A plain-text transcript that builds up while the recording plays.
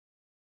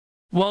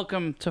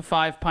Welcome to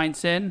 5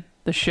 Pints In,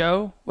 the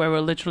show where we're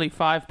literally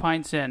 5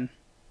 pints in.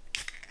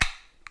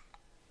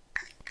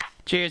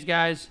 Cheers,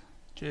 guys.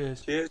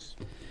 Cheers. Cheers.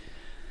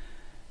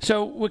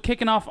 So we're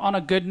kicking off on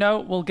a good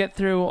note. We'll get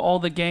through all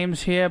the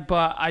games here,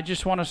 but I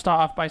just want to start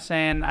off by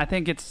saying I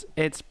think it's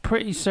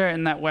pretty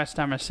certain that West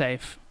Ham are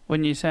safe,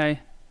 wouldn't you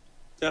say?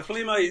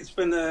 Definitely, mate. It's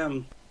been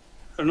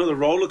another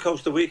roller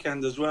coaster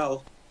weekend as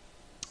well.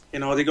 You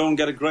know, they go and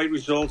get a great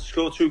result,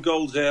 score 2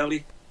 goals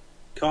early,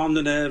 calm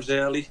the nerves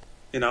early.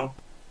 You know,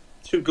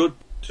 two good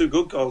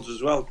goals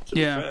as well, to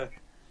be fair.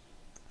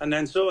 And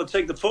then sort of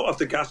take the foot off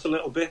the gas a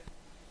little bit.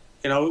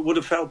 You know, it would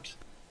have helped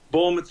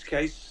Bournemouth's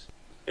case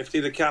if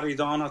they'd have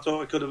carried on. I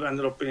thought it could have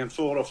ended up being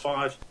 4 or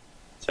 5.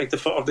 Take the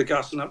foot off the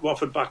gas and let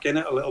Watford back in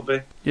it a little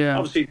bit. Yeah.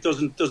 Obviously, it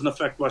doesn't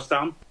affect West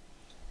Ham,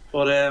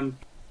 but it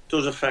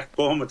does affect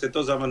Bournemouth. It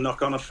does have a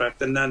knock-on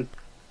effect, and then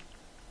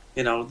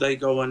you know they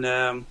go and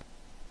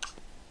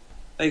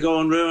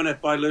ruin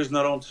it by losing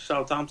their own to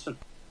Southampton.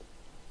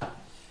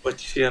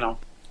 Which, you know,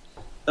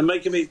 they're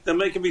making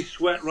me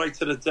sweat right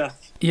to the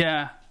death.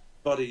 Yeah.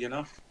 Body, you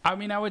know. I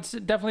mean, I would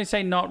definitely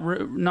say not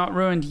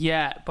ruined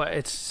yet, but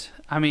it's.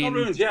 I mean, not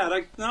ruined yet.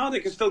 They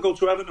can still go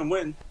to Everton and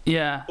win.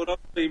 Yeah. But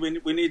obviously,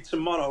 we need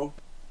tomorrow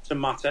to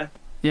matter.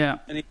 Yeah.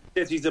 And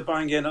City to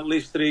bang in at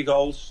least 3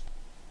 goals.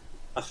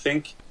 I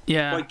think.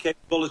 Yeah. Quite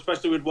capable,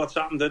 especially with what's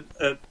happened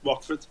at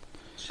Watford,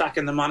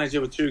 sacking the manager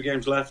with 2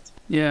 games left.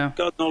 Yeah.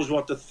 God knows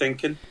what they're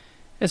thinking.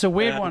 It's a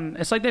weird one.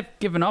 It's like they've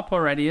given up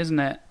already, isn't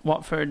it,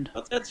 Watford?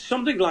 It's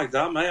something like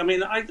that, mate. I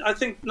mean, I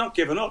think not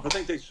giving up. I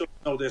think they sort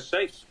of know they're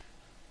safe.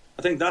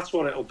 I think that's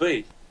what it'll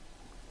be.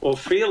 Or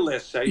feel they're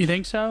safe. You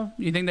think so?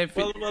 You think they've...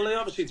 Well, they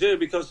obviously do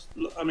because,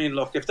 I mean,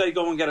 look, if they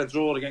go and get a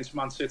draw against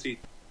Man City,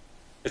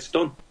 it's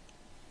done.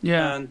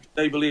 Yeah. And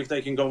they believe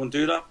they can go and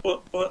do that.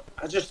 But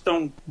I just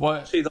don't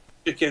see the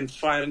logic in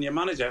firing your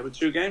manager with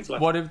 2 games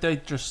left. What if they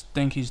just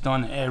think he's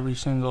done every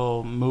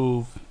single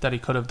move that he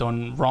could have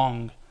done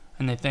wrong?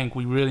 And they think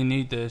we really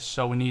need this,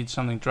 so we need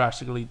something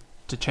drastically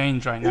to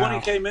change right now. When he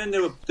came in, they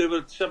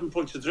were 7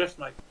 points adrift,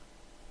 mate.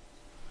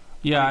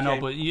 Yeah, I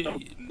know, but he's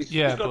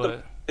got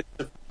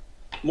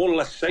more or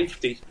less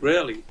safety,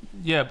 really.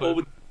 Yeah,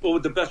 but or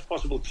with the best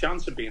possible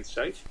chance of being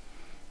safe.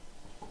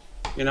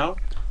 You know.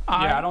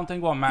 Yeah, I don't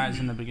think what matters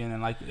in the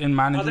beginning, like in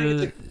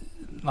manager,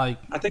 I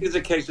think it's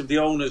a case of the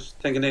owners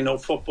thinking they know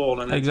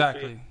football and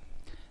exactly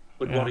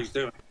with what he's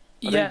doing.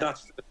 I think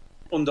that's the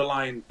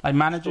underlying. Like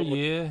manager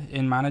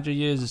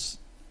years,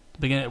 the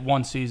beginning of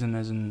 1 season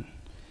isn't,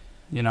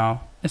 you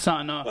know. It's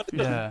not enough.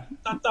 Yeah.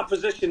 That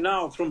position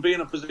now, from being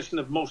a position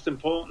of most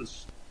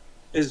importance,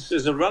 is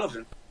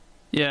irrelevant.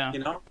 Yeah. You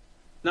know.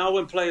 Now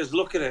when players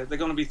look at it, they're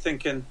going to be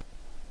thinking,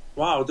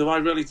 "Wow, do I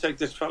really take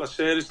this fella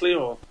seriously,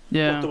 or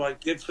what do I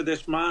give for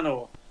this man,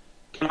 or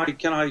can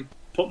I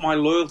put my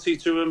loyalty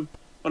to him?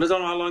 And I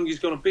don't know how long he's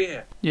going to be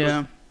here."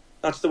 Yeah.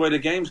 That's the way the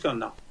game's gone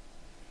now.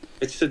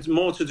 It's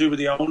more to do with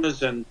the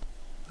owners and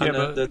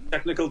the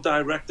technical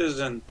directors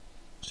and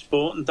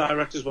sporting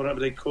directors, whatever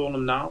they call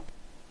them now,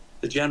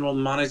 the general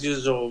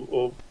managers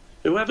or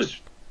whoever's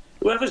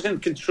in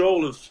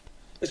control of.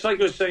 It's like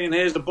we're saying,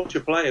 here's a bunch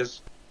of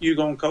players, you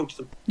go and coach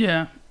them.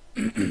 Yeah. I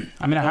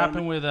mean, it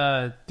happened with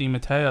Di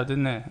Matteo,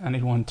 didn't it? And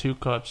he won 2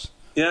 cups.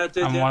 Yeah, it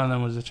did. And one of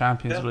them was the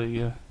Champions League.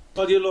 Yeah.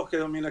 Well, you look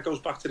at. I mean, it goes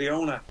back to the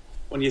owner.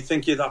 When you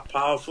think you're that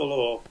powerful,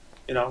 or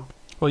you know.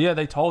 Well, yeah,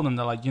 they told him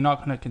that you're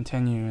not going to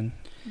continue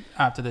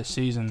after this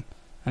season,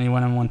 and he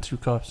went and won 2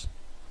 cups.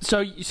 So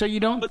you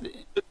don't. But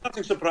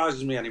nothing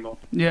surprises me anymore.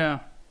 Yeah.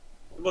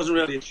 It wasn't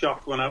really a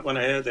shock when I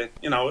heard it.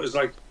 You know, it was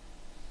like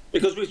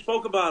because we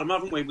spoke about him,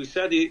 haven't we? We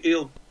said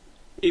he'll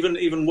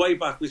even way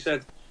back. We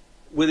said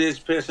with his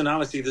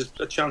personality, there's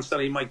a chance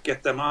that he might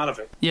get them out of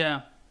it.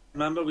 Yeah.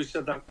 Remember, we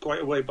said that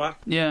quite a way back.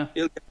 Yeah.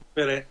 He'll get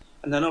a bit,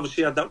 and then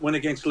obviously had that win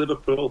against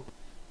Liverpool,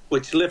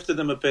 which lifted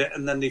them a bit,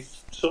 and then they've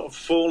sort of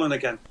fallen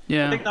again.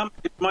 Yeah. I think that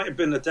might have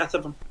been the death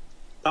of him.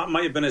 That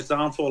might have been his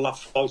downfall, that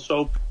false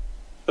hope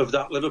of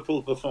that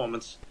Liverpool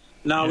performance.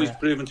 Now he's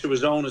proven to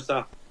his owners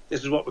that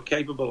this is what we're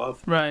capable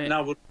of. Right.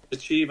 Now we're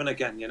achieving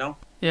again, you know?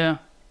 Yeah.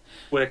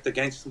 Worked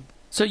against them.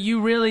 So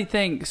you really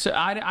think... So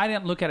I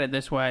didn't look at it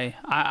this way.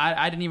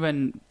 I didn't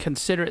even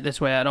consider it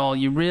this way at all.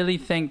 You really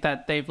think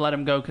that they've let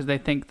him go because they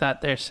think that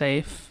they're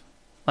safe?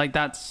 Like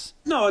that's...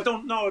 No, I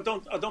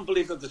don't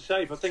believe that they're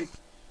safe. I think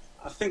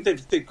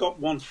they've got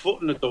one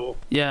foot in the door.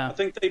 Yeah. I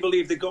think they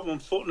believe they've got one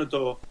foot in the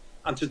door.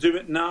 And to do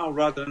it now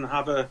rather than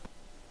have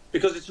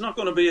because it's not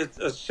going to be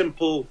a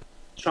simple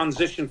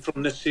transition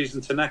from this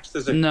season to next,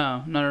 is it?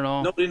 No, not at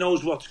all. Nobody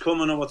knows what's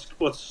coming or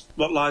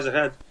what lies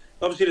ahead.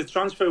 Obviously, the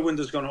transfer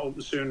window is going to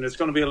open soon. It's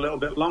going to be a little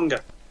bit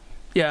longer.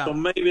 Yeah. So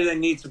maybe they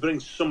need to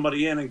bring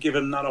somebody in and give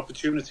him that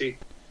opportunity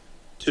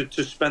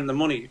to spend the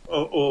money,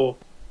 or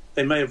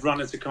they may have run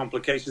into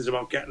complications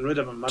about getting rid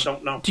of him. I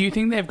don't know. Do you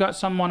think they've got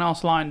someone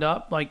else lined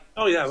up? Like,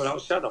 oh yeah,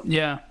 without shadow.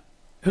 Yeah.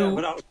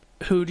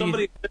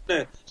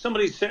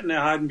 Somebody's sitting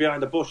there hiding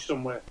behind a bush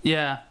somewhere.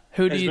 Yeah.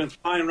 Who do He's you? been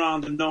flying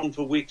around and known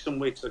for weeks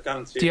and weeks. I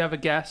guarantee. Do you have a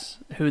guess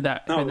who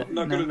that? No, I'm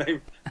not going to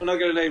name. I'm not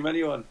going to name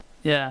anyone.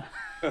 Yeah.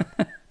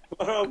 But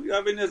Well,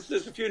 I mean, there's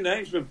a few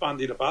names been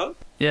bandied about.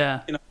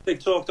 Yeah. You know, they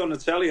talked on the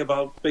telly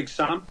about Big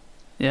Sam,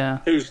 Yeah.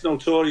 who's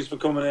notorious for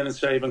coming in and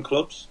saving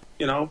clubs.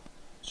 You know,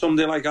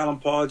 somebody like Alan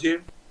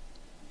Pardew,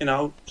 you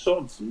know,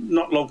 sort of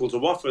not local to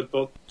Watford,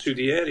 but to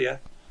the area,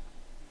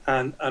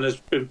 and has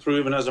been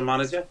proven as a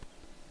manager.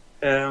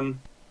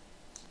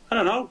 I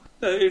don't know.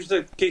 It was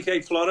the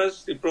Kike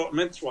Flores. They brought him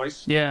in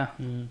twice. Yeah.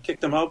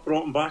 Kicked him out,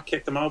 brought him back.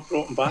 Kicked him out,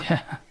 brought him back.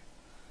 Yeah.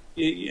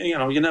 You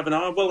know, you never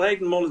know. Well,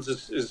 Hayden Mullins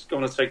is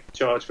going to take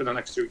charge for the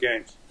next 2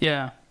 games.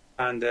 Yeah.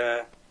 And,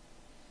 you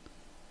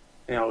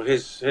know,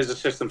 his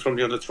assistant from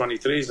the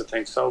under-23s, I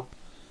think. So,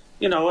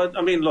 you know,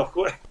 I mean, look,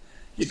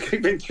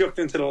 you've been chucked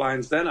into the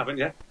Lions then, haven't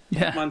you?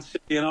 Yeah. Man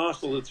City and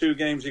Arsenal, the 2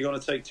 games you're going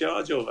to take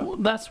charge over. Well,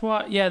 that's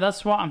what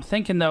I'm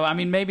thinking, though. I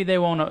mean, maybe they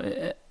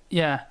won't...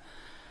 yeah.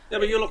 Yeah,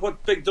 but you look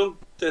what Big Doug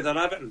did at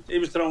Everton. He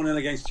was thrown in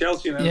against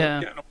Chelsea and ended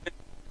up getting a win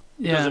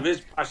because of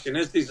his passion,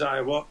 his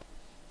desire, what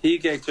he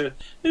gave to...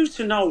 Who's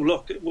to know?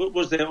 Look,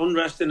 was there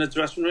unrest in the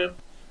dressing room?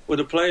 Were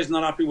the players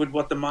not happy with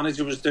what the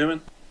manager was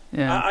doing?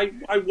 Yeah.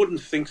 I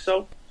wouldn't think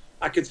so.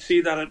 I could see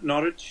that at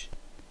Norwich.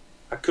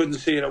 I couldn't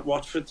see it at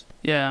Watford.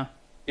 Yeah.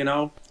 You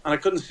know, and I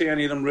couldn't see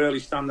any of them really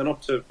standing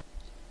up to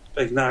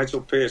big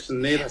Nigel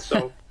Pearson neither.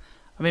 So,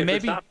 I mean,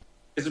 if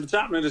it's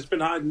happening, it's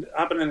been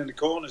happening in the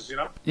corners, you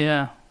know.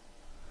 Yeah.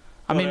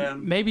 I But,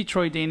 mean, maybe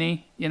Troy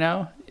Deeney, you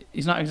know?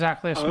 He's not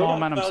exactly a small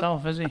man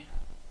himself, is he?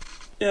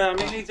 Yeah, I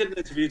mean, he did an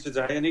interview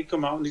today and he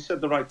come out and he said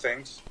the right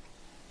things.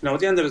 You know, at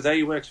the end of the day,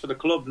 he works for the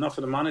club, not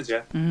for the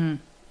manager. Mm-hmm.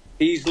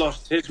 He's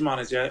lost his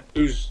manager,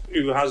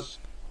 who has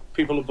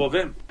people above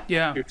him.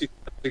 Yeah. Who to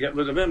get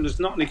rid of him. There's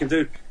nothing he can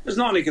do. There's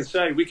nothing he can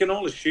say. We can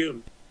all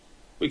assume.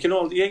 We can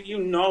all... You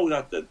know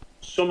that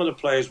some of the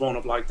players won't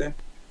have liked him.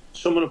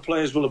 Some of the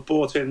players will have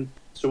bought in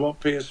to what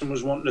Pearson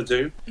was wanting to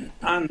do.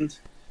 And...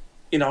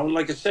 You know,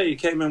 like I say, he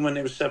came in when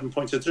they were 7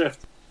 points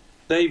adrift.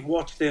 They've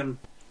watched him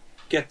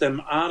get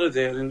them out of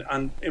there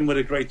and in with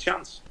a great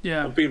chance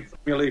of being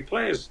Premier League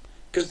players.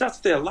 Because that's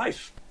their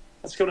life.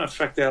 That's going to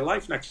affect their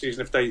life next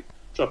season if they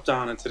drop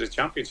down into the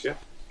Championship.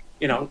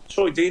 You know,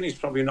 Troy Deeney's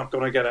probably not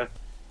going to get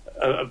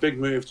a big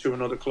move to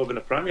another club in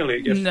the Premier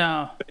League if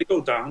they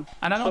go down.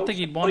 And I don't think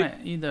he'd want it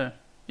either,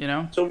 you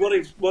know? So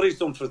what he's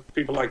done for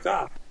people like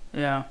that,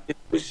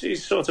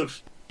 he's sort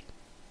of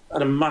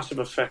had a massive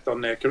effect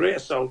on their career.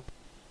 So...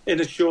 in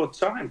a short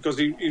time, because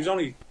he was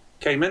only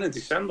came in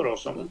December or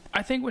something.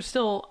 I think we're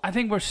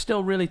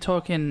still really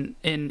talking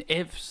in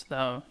ifs,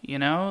 though. You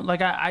know, like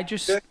I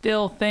just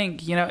still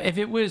think, you know, if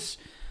it was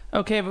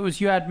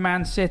you had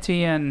Man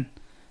City and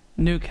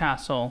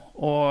Newcastle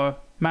or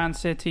Man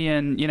City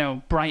and, you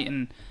know,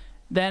 Brighton,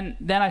 then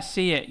I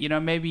see it. You know,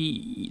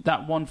 maybe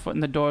that 1 foot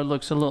in the door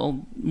looks a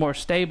little more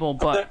stable.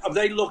 But have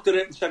they looked at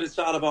it and said it's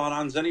out of our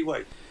hands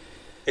anyway?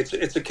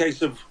 It's a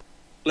case of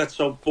let's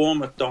hope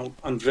Bournemouth don't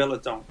and Villa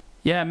don't.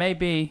 Yeah,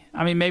 maybe.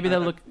 I mean, maybe they're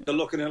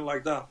looking at it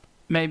like that.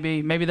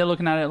 Maybe they're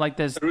looking at it like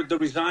this. They're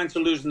resigned to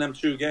losing them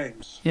 2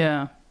 games.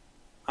 Yeah.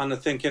 And they're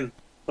thinking,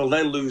 well,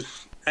 they'll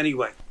lose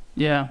anyway.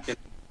 Yeah.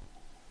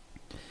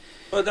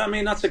 But I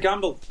mean, that's a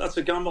gamble. That's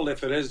a gamble if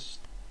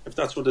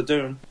that's what they're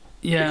doing.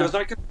 Yeah. Because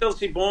I can still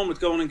see Bournemouth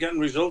going and getting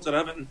results at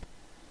Everton.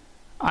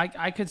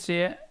 I could see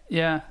it.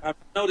 Yeah. I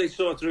know they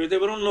saw it through. They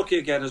were unlucky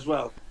again as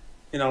well.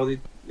 You know, they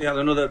had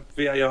another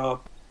VAR.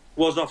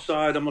 Was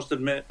offside, I must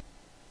admit.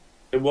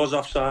 It was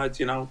offside,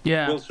 you know.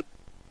 Yeah. Wilson,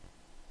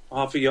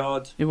 half a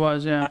yard. It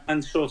was, yeah.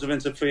 And sort of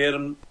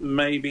interfering,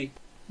 maybe.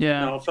 Yeah.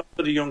 You know, for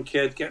the young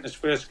kid getting his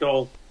first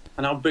goal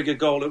and how big a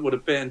goal it would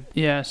have been.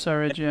 Yeah,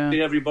 Surridge, yeah.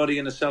 See everybody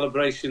in the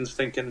celebrations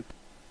thinking,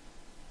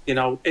 you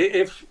know,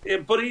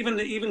 but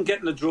even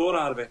getting a draw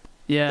out of it,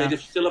 they'd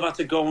still have had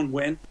to go and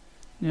win.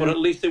 Yeah. But at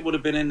least it would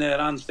have been in their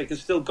hands. They can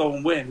still go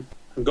and win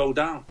and go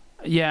down.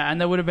 Yeah,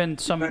 and there would have been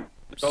some...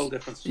 goal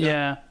difference.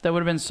 Yeah, there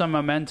would have been some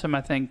momentum,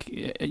 I think,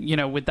 you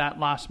know, with that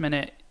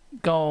last-minute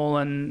goal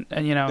and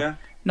you know,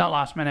 not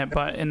last minute,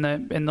 but in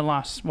the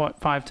last,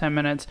 5-10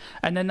 minutes.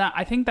 And then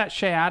I think that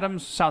Shea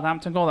Adams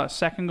Southampton goal, that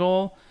second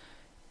goal,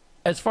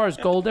 as far as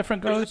goal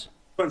difference goes...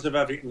 It's of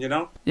everything, you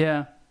know?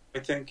 Yeah. I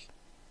think.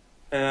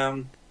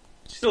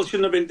 Still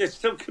shouldn't have been... It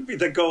still could be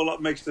the goal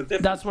that makes the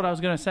difference. That's what I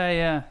was going to say,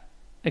 yeah.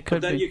 It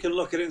could be. But then you can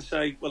look at it and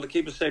say, well, the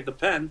keeper saved the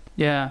pen.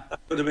 Yeah. That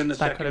could have been the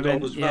second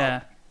goal as well.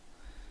 Yeah.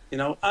 You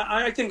know,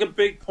 I think a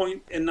big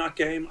point in that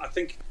game, I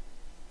think,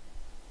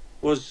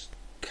 was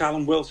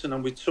Callum Wilson.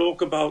 And we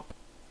talk about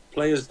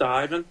players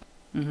diving,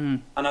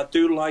 and I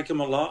do like him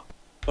a lot.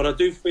 But I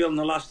do feel in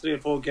the last 3 or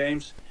 4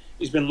 games,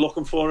 he's been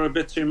looking for it a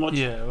bit too much.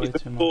 Yeah, he's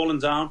been falling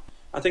down.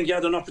 I think he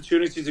had an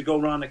opportunity to go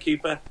round the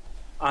keeper,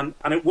 and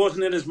it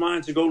wasn't in his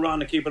mind to go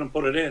round the keeper and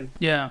put it in.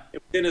 Yeah.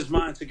 It was in his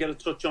mind to get a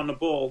touch on the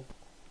ball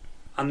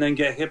and then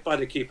get hit by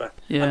the keeper.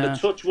 Yeah. And the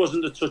touch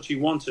wasn't the touch he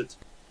wanted,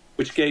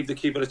 which gave the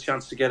keeper a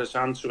chance to get his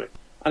hand to it.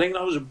 I think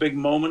that was a big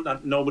moment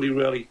that nobody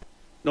really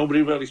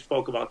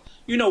spoke about.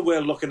 You know,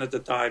 we're looking at the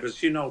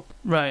divers, you know.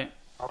 Right.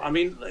 I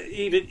mean,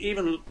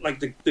 even like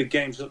the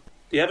games,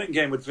 the Everton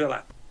game with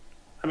Villa.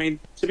 I mean,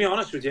 to be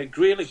honest with you,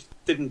 Grealish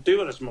didn't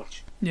do it as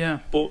much. Yeah.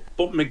 But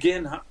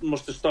McGinn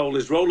must have stole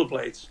his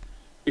rollerblades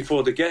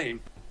before the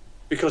game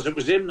because it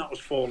was him that was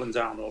falling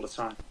down all the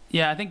time.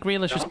 Yeah, I think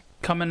Grealish was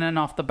coming in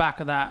off the back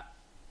of that.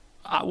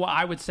 What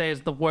I would say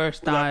is the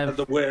worst dive.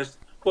 The worst.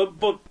 But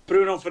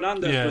Bruno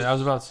Fernandes. Yeah, I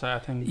was about to say. I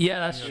think. Yeah,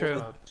 that's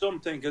true.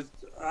 Something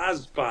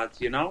as bad,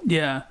 you know.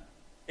 Yeah.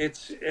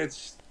 It's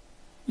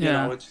you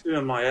know, it's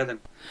doing my head in.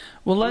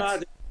 Well,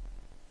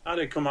 I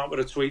did come out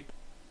with a tweet.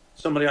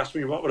 Somebody asked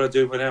me what would I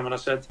do with him, and I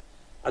said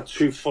I'd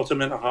 2-foot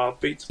him in a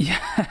heartbeat.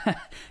 Yeah,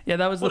 yeah,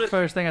 that was the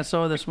first thing I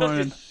saw this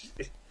morning.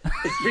 It's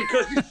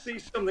because you see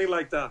something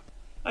like that,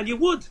 and you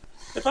would.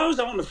 If I was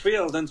out on the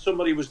field and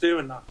somebody was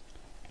doing that,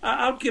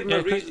 I'd give him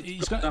a reason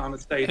to go down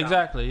and stay down.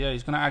 Exactly. Yeah,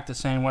 he's going to act the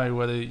same way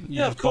whether you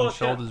just bump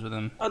shoulders with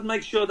him. I'd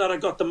make sure that I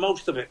got the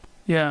most of it.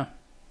 Yeah.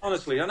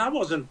 Honestly, and I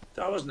wasn't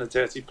a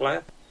dirty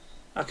player.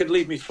 I could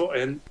leave my foot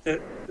in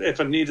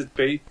if I needed to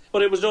be,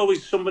 but it was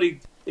always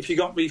somebody. If you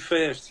got me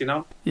first, you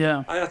know.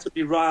 Yeah. I had to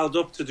be riled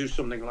up to do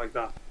something like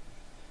that.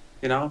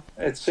 You know,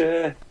 it's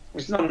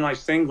not a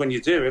nice thing when you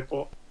do it,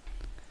 but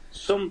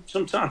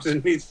sometimes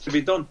it needs to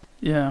be done.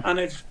 Yeah. And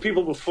if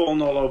people were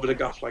falling all over the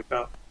gaff like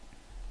that,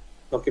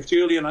 look, if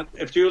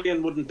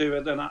Julian wouldn't do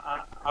it, then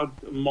I'd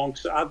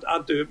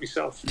do it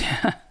myself.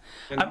 Yeah.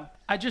 You know?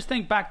 I just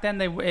think back then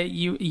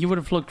you would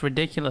have looked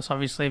ridiculous,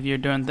 obviously, if you're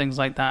doing things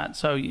like that.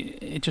 So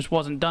it just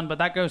wasn't done. But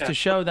that goes to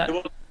show that.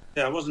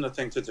 It wasn't a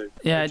thing to do.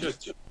 Yeah.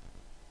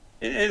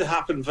 It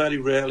happened very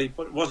rarely,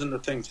 but it wasn't a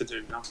thing to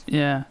do. No.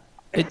 Yeah.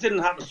 It didn't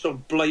happen so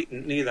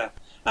blatant neither.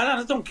 And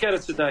I don't get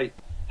it today.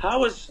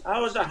 How is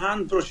a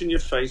hand brushing your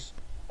face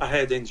a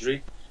head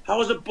injury? How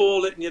is a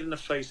ball hitting you in the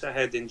face a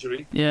head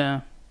injury?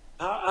 Yeah.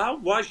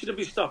 Why should it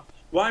be stopped?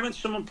 Why, when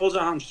someone pulls a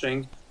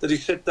hamstring, did he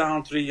sit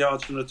down 3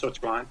 yards from the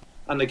touchline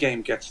and the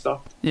game gets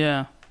stopped?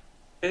 Yeah.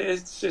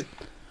 It's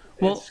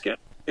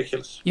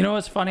ridiculous. You know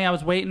what's funny? I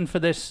was waiting for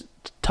this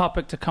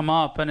topic to come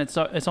up, and it's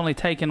only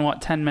taken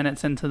 10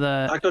 minutes into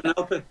the. I couldn't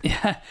help it.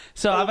 Yeah.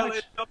 So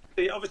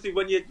obviously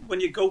when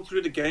you go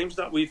through the games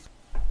that we've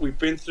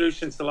been through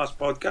since the last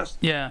podcast.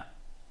 Yeah.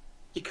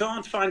 You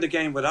can't find a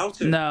game without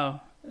it.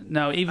 No.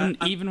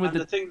 Even with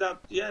the thing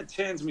that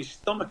turns me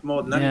stomach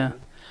more than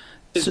anything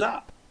is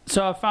that.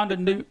 So I found a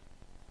new.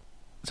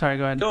 Sorry,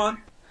 go ahead. Go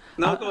on.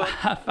 No, go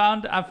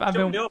on.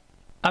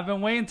 I've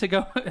been waiting to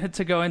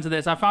go into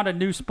this. I found a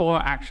new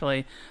sport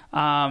actually.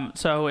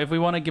 So if we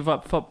want to give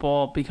up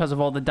football because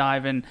of all the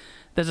diving,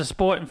 there's a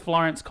sport in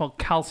Florence called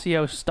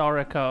Calcio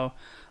Storico.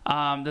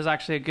 There's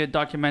actually a good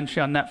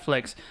documentary on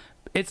Netflix.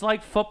 It's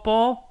like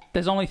football.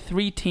 There's only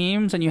 3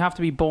 teams, and you have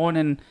to be born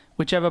in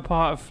whichever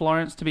part of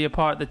Florence to be a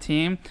part of the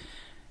team.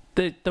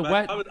 I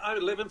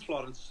would live in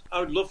Florence. I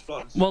would love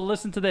Florence. Well,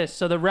 listen to this.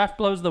 So the ref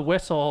blows the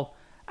whistle,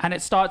 and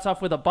it starts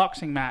off with a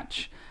boxing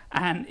match.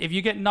 And if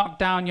you get knocked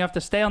down, you have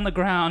to stay on the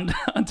ground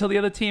until the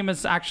other team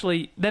is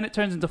actually. Then it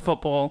turns into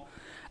football,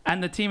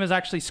 and the team has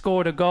actually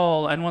scored a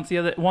goal. And once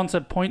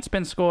a point's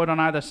been scored on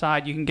either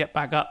side, you can get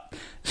back up.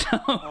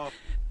 So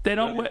they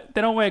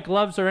don't wear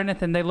gloves or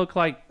anything. They look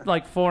like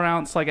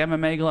 4-ounce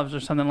MMA gloves or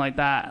something like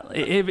that.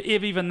 If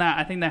even that,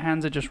 I think their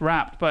hands are just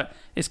wrapped. But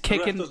it's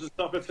kicking. The ref doesn't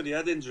stop it for the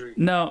head injury.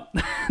 No,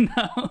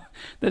 no.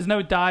 There's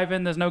no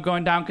diving. There's no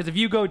going down, because if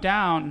you go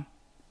down,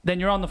 then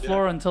you're on the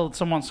floor until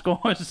someone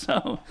scores.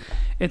 So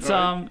it's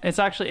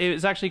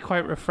actually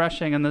quite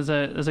refreshing, and there's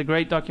a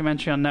great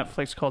documentary on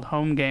Netflix called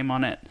Home Game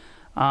on it.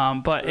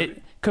 But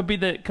it could be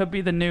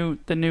the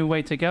new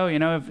way to go. You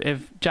know,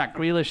 if Jack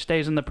Grealish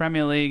stays in the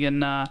Premier League,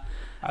 and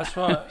that's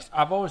what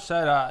I've always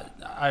said.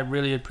 I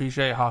really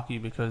appreciate hockey,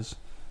 because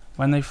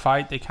when they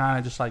fight, they kind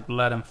of just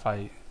let them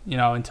fight. You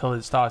know, until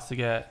it starts to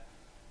get,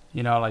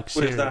 serious.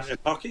 What is that in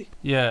hockey?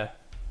 Yeah.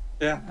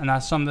 Yeah. And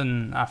that's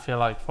something I feel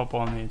like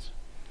football needs.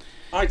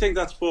 I think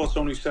that sport's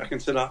only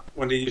second to that,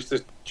 when they used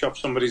to chop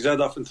somebody's head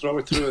off and throw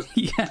it through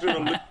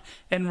a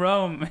in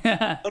Rome.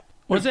 Yeah.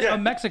 Was it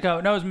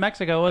Mexico? No, it was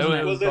Mexico, wasn't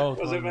it? Was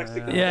it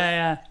Mexico?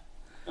 Yeah.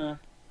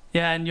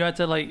 Yeah, and you had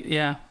to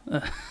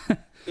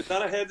Is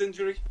that a head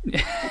injury?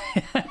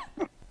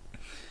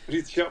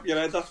 You chop your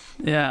head off?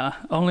 Yeah,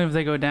 only if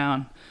they go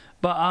down.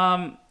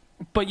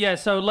 But yeah,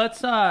 so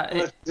let's.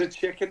 Is it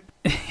chicken?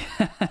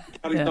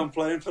 Carry on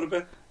playing for a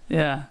bit.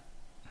 Yeah.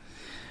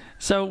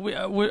 So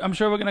I'm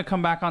sure we're going to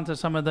come back onto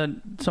some of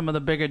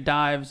the bigger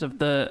dives of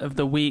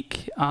the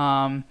week.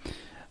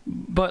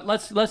 But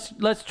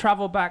let's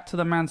travel back to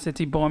the Man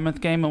City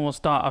Bournemouth game, and we'll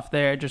start off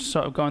there, just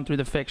sort of going through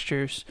the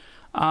fixtures.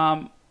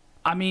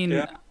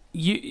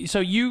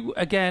 You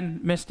again,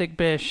 Mystic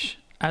Bish,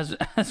 as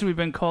we've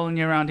been calling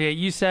you around here.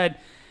 You said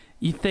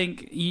you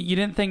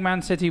didn't think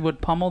Man City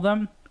would pummel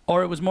them,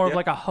 or it was more of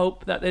a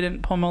hope that they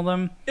didn't pummel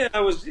them. Yeah,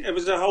 it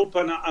was a hope,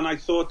 and I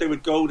thought they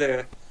would go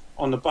there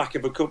on the back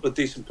of a couple of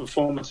decent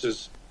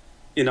performances,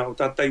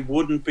 that they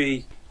wouldn't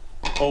be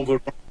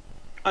overrun.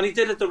 And he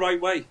did it the right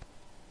way.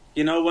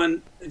 Do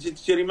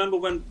you remember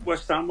when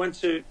West Ham went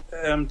to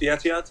the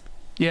Etihad?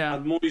 Yeah.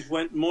 And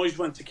Moyes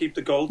went to keep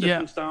the goal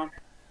difference down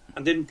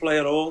and didn't play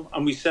at all.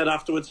 And we said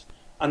afterwards,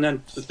 and then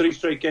for 3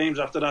 straight games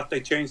after that,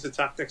 they changed the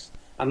tactics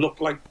and looked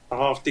like a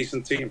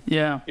half-decent team.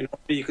 Yeah.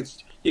 You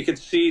could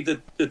see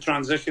the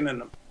transition in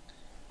them.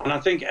 And I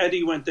think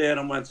Eddie went there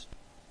and went,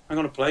 I'm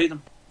going to play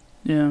them.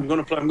 Yeah. I'm going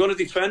to play. I'm going to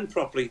defend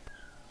properly,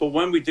 but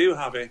when we do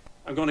have it,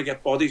 I'm going to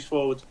get bodies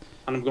forward,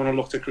 and I'm going to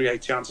look to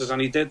create chances.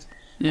 And he did.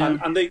 Yeah.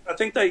 And I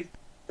think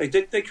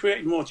they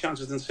created more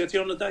chances than City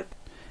on the day.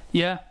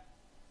 Yeah.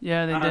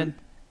 Yeah, they did.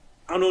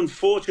 And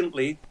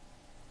unfortunately,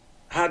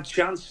 had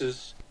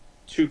chances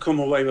to come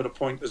away with a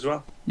point as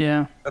well.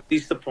 Yeah. At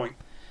least a point.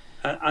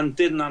 And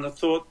didn't. And I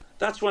thought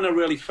that's when I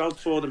really felt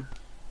for them,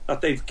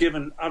 that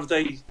have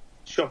they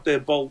shot their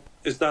bolt?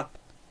 Is that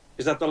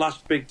the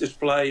last big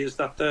display? Is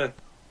that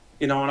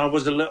and I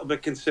was a little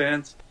bit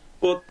concerned.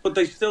 But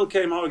they still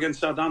came out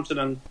against Southampton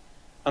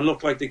and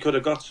looked like they could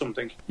have got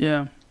something.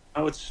 Yeah.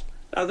 I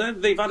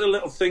think they've had a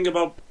little thing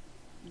about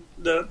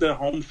the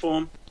home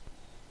form.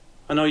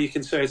 I know you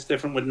can say it's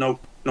different with no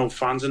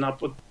fans and that,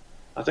 but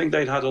I think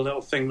they'd had a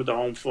little thing with the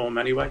home form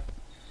anyway.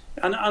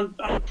 And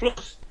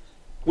plus,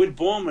 with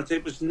Bournemouth,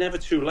 it was never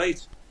too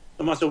late,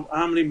 no matter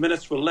how many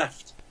minutes were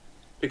left,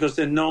 because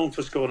they're known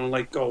for scoring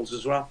late goals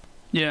as well.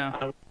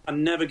 Yeah. I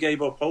never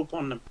gave up hope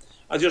on them.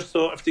 I just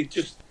thought if they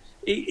just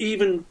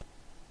even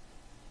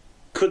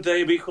could they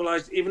have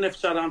equalised, even if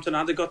Southampton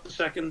had got the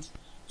second,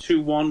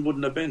 2-1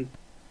 wouldn't have been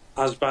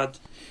as bad.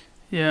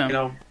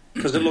 Yeah.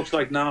 Because it looks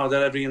like now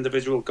that every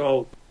individual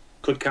goal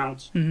could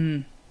count.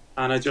 Mm-hmm.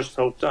 And I just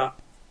hope that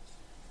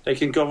they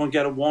can go and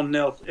get a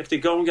 1-0. If they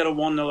go and get a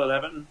 1-0 at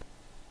Everton,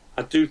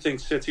 I do think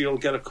City will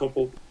get a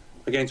couple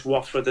against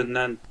Watford, and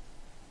then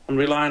I'm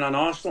relying on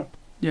Arsenal.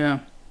 Yeah.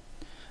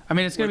 I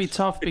mean, it's going to be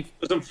tough. It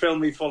doesn't fill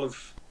me full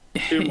of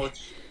too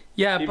much.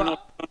 Yeah, even but though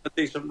they're on a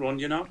decent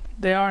run,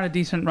 They are on a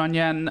decent run,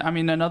 yeah. And I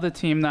mean, another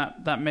team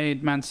that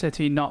made Man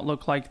City not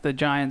look like the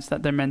giants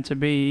that they're meant to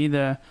be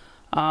either.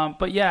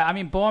 But yeah, I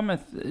mean,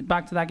 Bournemouth,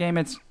 back to that game,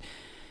 it's...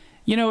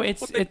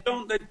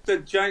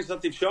 the giants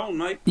that they've shown,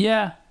 right?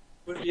 Yeah.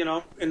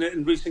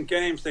 In recent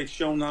games, they've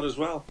shown that as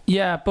well.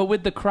 Yeah, but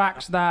with the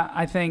cracks that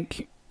I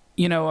think,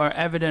 are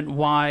evident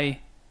why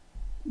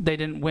they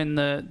didn't win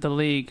the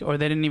league, or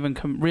they didn't even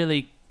come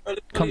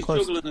He's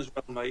close. juggling as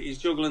well, mate. He's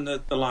juggling the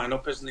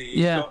lineup, isn't he?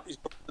 He's got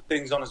the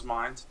things on his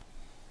mind.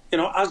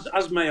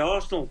 As may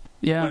Arsenal.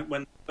 Yeah.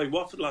 When they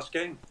Watford last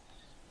game,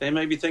 they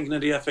may be thinking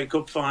of the FA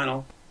Cup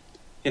final.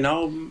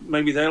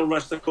 Maybe they'll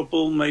rest a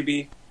couple.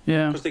 Maybe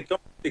because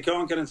they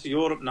can't get into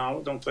Europe now.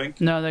 I don't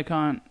think. No, they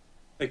can't.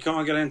 They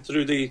can't get in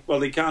through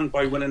they can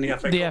by winning the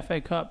FA Cup. The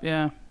FA Cup,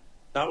 yeah.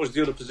 That was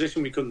the other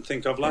position we couldn't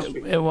think of last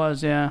week. It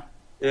was, yeah.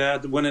 Yeah,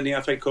 winning the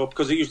FA Cup,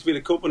 because it used to be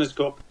the Cup Winners'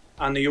 Cup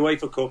and the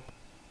UEFA Cup,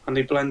 and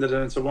they blended it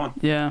into one.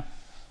 Yeah.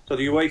 So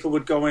the UEFA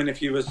would go in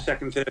if you were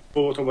second, third,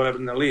 fourth, or whatever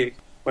in the league,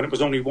 when it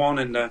was only one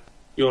in the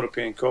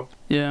European Cup.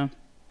 Yeah.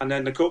 And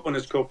then the Cup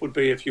Winners' Cup would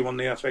be if you won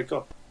the FA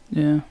Cup.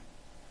 Yeah.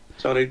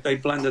 So they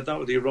blended that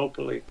with the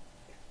Europa League.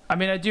 I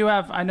mean,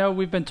 I know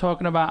we've been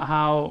talking about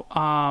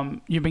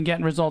how you've been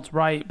getting results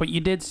right, but you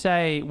did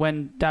say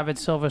when David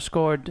Silva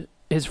scored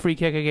his free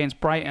kick against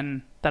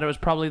Brighton that it was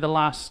probably the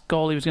last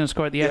goal he was going to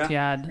score at the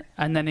Etihad,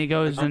 and then he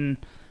goes and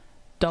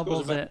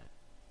doubles it.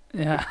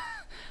 Yeah,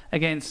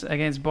 against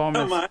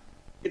Bournemouth. No, man,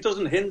 it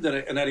doesn't hinder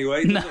it in any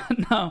way, does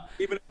it? No.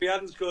 Even if we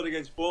hadn't scored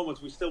against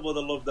Bournemouth, we still would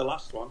have loved the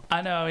last one.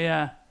 I know,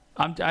 yeah.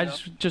 I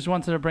just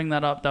wanted to bring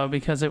that up though,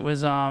 because it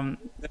was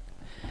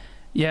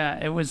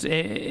yeah, it was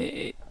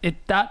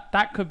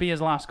that could be his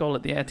last goal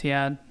at the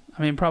Etihad.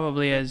 I mean,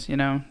 probably is,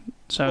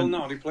 So well,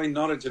 no, he played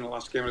Norwich in the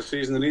last game of the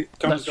season, and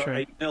Connor's got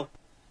 8-0.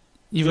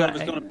 He's going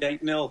to be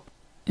 8-0.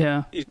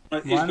 Yeah, he's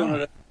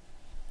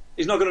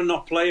not going to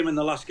not play him in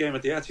the last game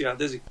at the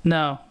Etihad, is he?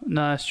 No,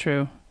 that's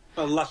true.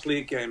 Well, last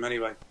league game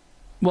anyway.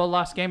 Well,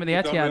 last game at the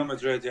Etihad. Real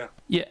Madrid, yeah.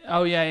 Yeah.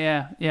 Oh,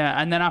 yeah.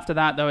 And then after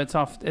that, though, it's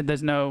off.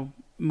 There's no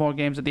more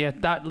games at the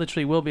Etihad. That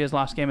literally will be his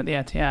last game at the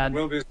Etihad.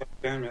 Will be his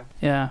last game, yeah.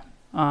 Yeah.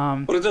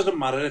 But it doesn't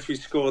matter if he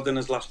scored in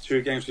his last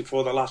 2 games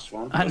before the last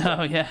one. I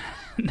know, yeah.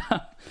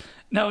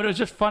 No, it was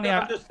just funny.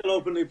 I'm just still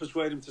openly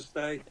persuade him to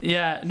stay.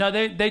 Yeah, no,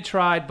 they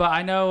tried, but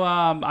I know.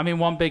 I mean,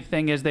 one big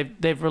thing is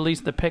they've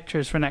released the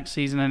pictures for next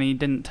season, and he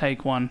didn't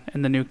take one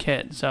in the new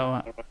kit,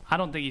 so I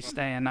don't think he's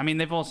staying. I mean,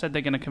 they've all said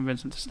they're going to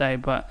convince him to stay,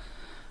 but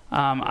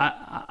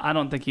I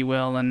don't think he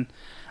will. And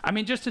I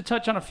mean, just to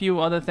touch on a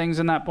few other things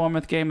in that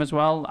Bournemouth game as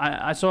well,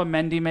 I saw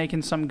Mendy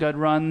making some good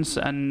runs,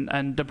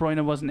 and De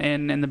Bruyne wasn't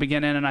in the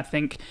beginning, and I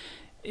think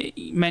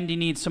Mendy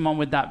needs someone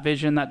with that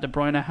vision that De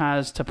Bruyne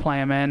has to play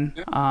him in.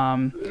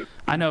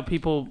 I know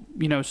people,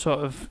 sort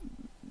of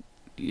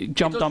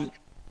jumped on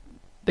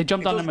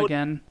him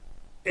again.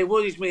 It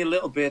worries me a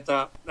little bit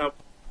that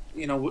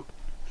we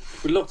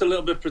looked a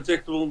little bit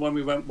predictable when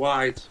we went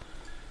wide.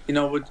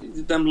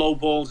 With them low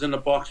balls in the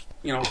box,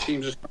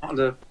 teams are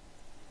starting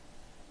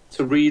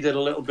to read it a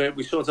little bit.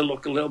 We sort of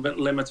look a little bit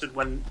limited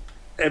when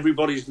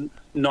everybody's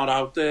not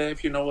out there,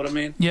 if you know what I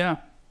mean. Yeah.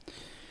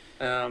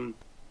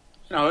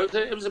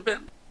 It was a bit,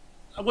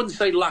 I wouldn't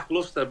say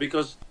lackluster,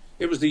 because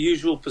it was the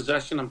usual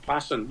possession and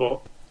passing,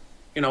 but,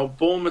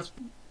 Bournemouth,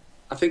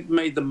 I think,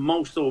 made the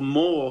most or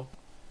more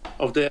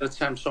of their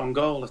attempts on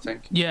goal, I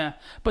think. Yeah,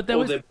 but there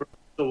was...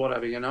 or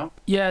whatever,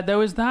 Yeah, there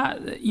was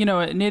that,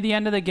 near the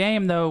end of the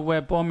game, though,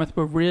 where Bournemouth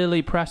were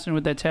really pressing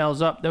with their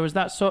tails up. There was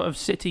that sort of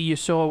City you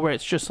saw where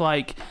it's just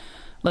like,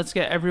 let's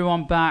get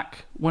everyone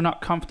back. We're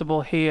not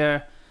comfortable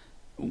here.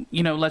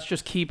 Let's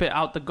just keep it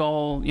out the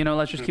goal.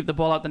 Let's just keep the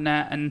ball out the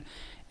net. And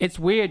it's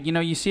weird.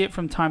 You see it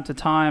from time to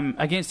time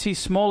against these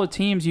smaller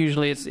teams.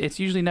 Usually, it's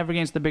usually never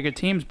against the bigger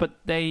teams. But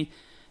they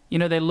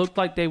looked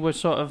like they were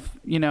sort of,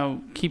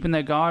 keeping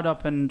their guard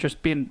up and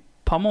just being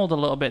pummeled a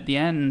little bit at the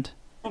end.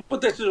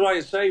 But this is why I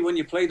say when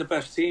you play the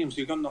best teams,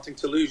 you've got nothing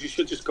to lose. You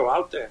should just go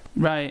out there.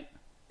 Right.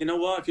 You know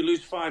what? If you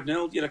lose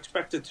 5-0, you're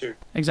expected to.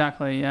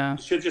 Exactly, yeah.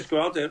 You should just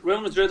go out there. Real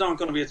Madrid aren't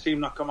going to be a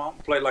team that come out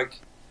and play like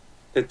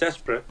they're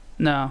desperate.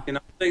 No.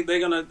 They're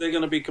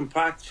gonna be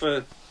compact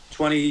for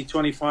 20,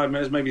 25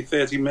 minutes, maybe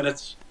 30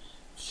 minutes.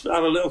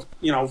 Have a little,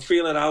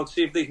 feel it out,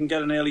 see if they can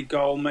get an early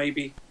goal,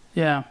 maybe.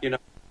 Yeah.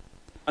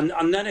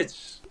 And then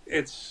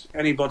it's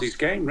anybody's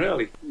game,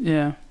 really.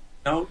 Yeah.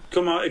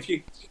 Come out if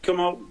you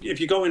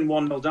go in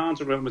 1-0 down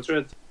to Real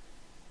Madrid,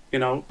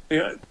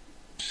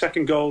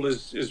 second goal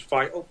is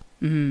vital.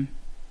 Mm-hmm.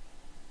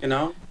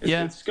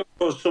 It's going to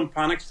cause some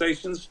panic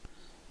stations.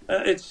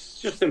 It's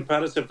just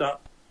imperative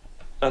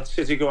that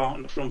City go out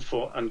on the front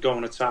foot and go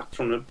and attack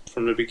from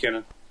the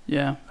beginning.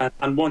 Yeah.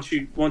 And once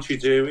you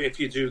do, if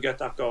you do get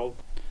that goal,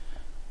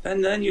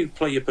 then you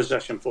play your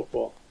possession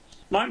football.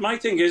 My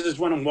thing is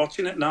when I'm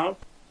watching it now,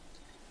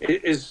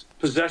 is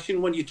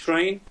possession when you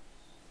train,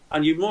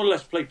 and you more or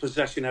less play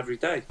possession every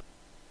day.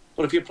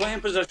 But if you're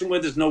playing possession where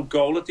there's no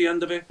goal at the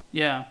end of it,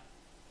 yeah,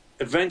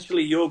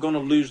 eventually you're going to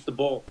lose the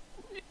ball.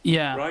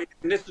 Yeah. Right?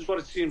 And this is what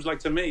it seems like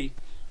to me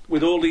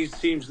with all these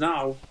teams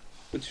now,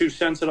 with two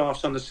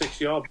centre-halves on the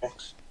 6-yard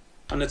box,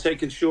 and they're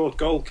taking short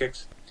goal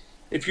kicks.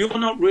 If you're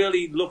not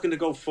really looking to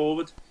go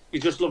forward,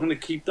 you're just looking to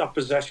keep that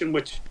possession,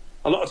 which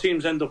a lot of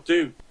teams end up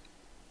doing.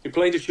 You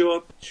play the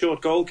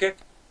short goal kick,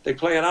 they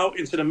play it out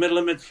into the middle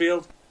of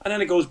midfield, and then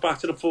it goes back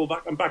to the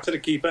fullback and back to the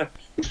keeper,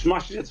 who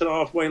smashes it to the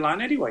halfway line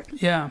anyway.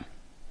 Yeah.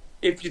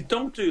 If you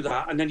don't do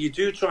that, and then you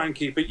do try and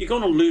keep it, you're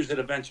going to lose it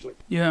eventually.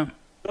 Yeah.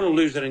 You're going to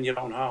lose it in your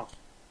own half.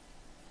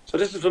 So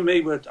this is for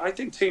me where I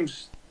think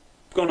teams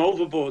have gone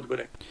overboard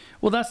with it.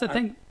 Well, that's the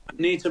thing.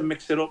 Need to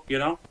mix it up,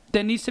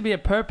 There needs to be a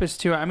purpose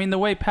to it. I mean, the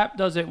way Pep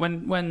does it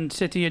when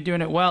City are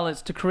doing it well,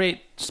 it's to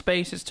create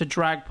spaces to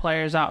drag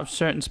players out of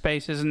certain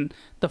spaces, and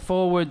the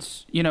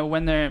forwards,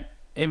 when they're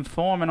in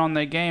form and on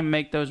their game,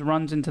 make those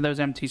runs into those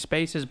empty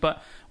spaces.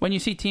 But when you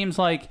see teams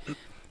like,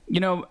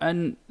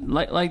 and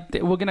like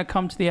we're going to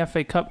come to the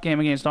FA Cup game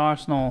against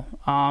Arsenal,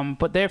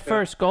 but their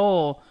first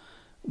goal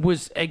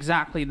was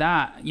exactly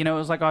that. It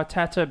was like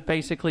Arteta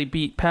basically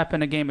beat Pep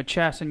in a game of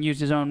chess and used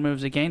his own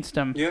moves against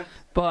him. Yeah.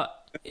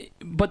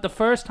 But the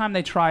first time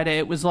they tried it,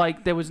 it was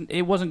like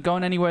it wasn't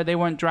going anywhere. They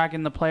weren't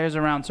dragging the players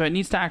around. So it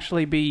needs to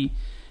actually be.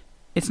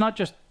 It's not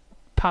just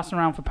passing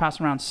around for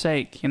passing around's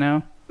sake,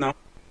 No,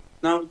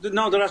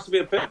 there has to be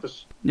a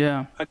purpose.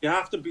 Yeah. And you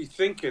have to be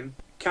thinking,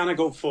 can I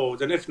go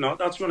forward? And if not,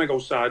 that's when I go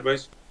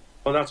sideways,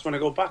 or that's when I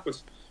go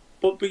backwards.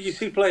 But you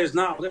see players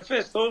now, their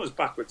first thought is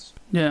backwards.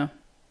 Yeah.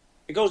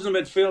 It goes in the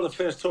midfield, the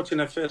first touch and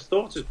their first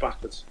thought is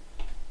backwards.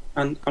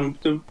 And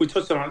we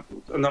touched on it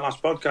in the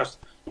last podcast.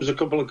 There was a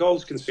couple of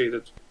goals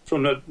conceded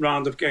from the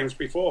round of games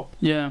before.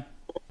 Yeah.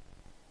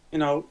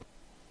 And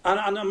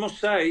I must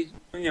say,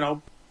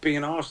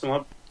 being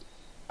Arsenal,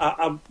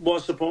 I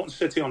was supporting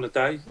City on the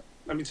day.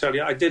 Let me tell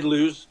you, I did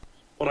lose,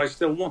 but I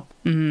still won.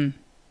 Mm-hmm.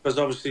 Because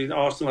obviously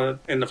Arsenal are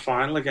in the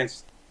final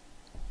against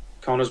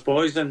Connor's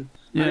boys. And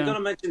I'm going to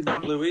mention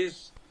Dan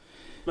Luiz.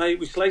 Mate,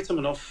 we slate him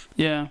enough.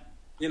 Yeah.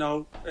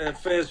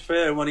 Fair's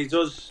fair when he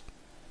does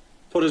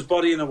put his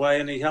body in the way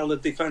and he held the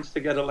defence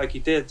together like he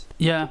did.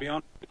 Yeah. To be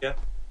honest with you.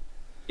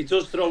 He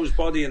does throw his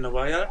body in the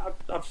way.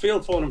 I feel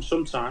for him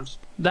sometimes.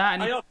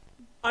 I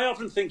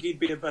often think he'd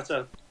be a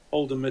better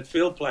holding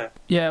midfield player.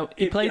 Yeah,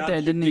 he played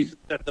there, didn't he?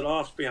 Set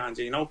halves behind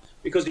you,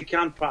 because he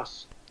can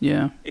pass.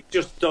 Yeah. It's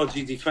just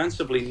dodgy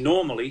defensively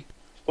normally,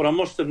 but I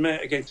must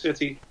admit against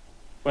City,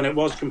 when it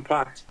was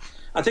compact,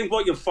 I think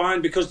what you'll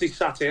find, because they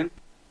sat in,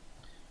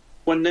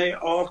 when they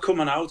are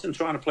coming out and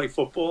trying to play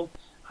football,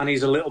 and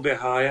he's a little bit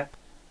higher,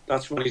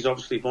 that's when he's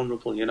obviously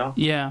vulnerable,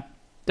 Yeah,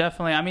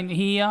 definitely. I mean,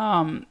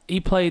 he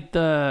played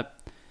the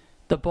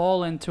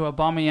ball into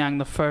Aubameyang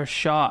the first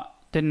shot,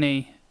 didn't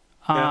he?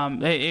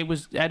 It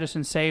was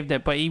Ederson saved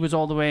it, but he was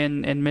all the way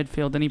in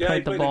midfield, and he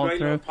played the ball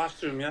through. Pass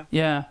to him,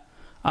 Yeah.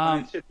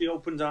 And City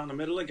opened down the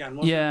middle again.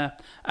 Wasn't it?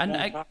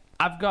 And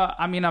I've got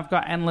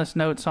endless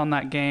notes on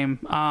that game.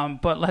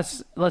 But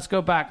let's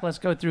go back. Let's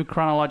go through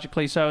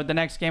chronologically. So the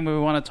next game we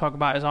want to talk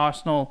about is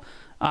Arsenal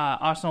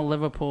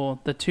Liverpool,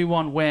 the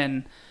 2-1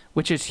 win,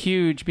 which is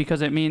huge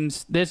because it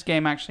means this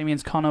game actually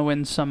means Connor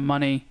wins some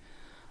money.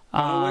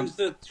 Connor wins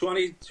the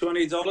 $20,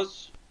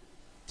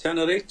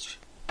 $10 each.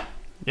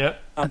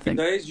 Yep. Happy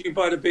days. You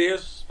buy the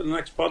beers for the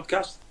next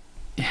podcast.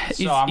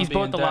 He's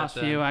bought the last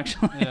few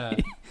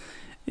actually.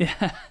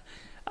 Yeah.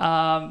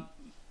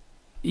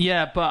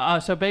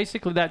 So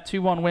basically that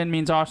 2-1 win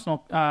means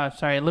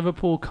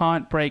Liverpool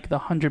can't break the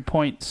 100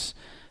 points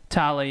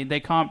tally. They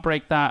can't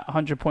break that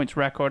 100 points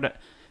record.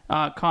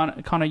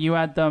 Connor, you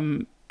had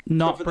them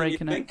not tougher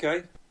breaking than you think,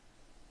 eh?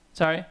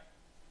 Sorry?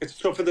 It's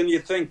tougher than you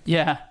think.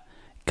 Yeah.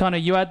 Connor,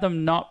 you had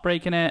them not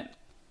breaking it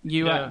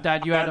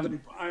Dad, you had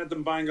them. I had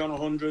them bang on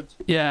 100.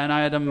 Yeah, and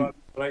I had them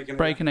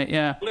breaking it.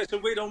 Yeah.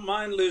 Listen, we don't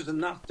mind losing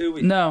that, do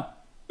we? No.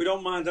 We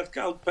don't mind that.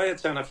 I'll pay a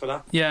tenner for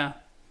that. Yeah.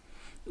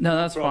 No,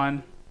 that's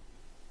fine.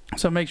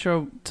 So make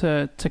sure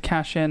to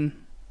cash in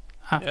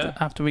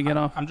after we get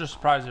off. I'm just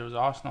surprised it was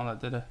Arsenal that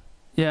did it.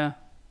 Yeah.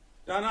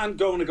 And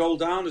going to goal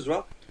down as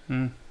well.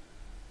 Hmm.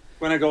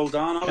 When I go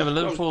down, Yeah, but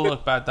Liverpool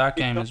looked bad that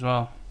game as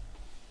well.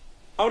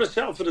 I would have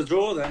settled for the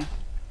draw then.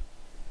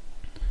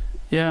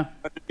 Yeah.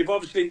 You've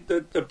obviously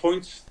the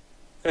points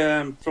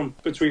from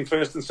between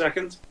first and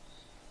second.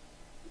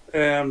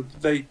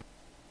 They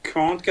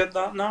can't get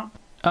that now.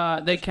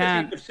 They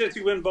can. If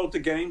City win both the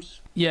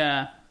games.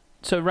 Yeah.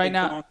 So right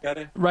now,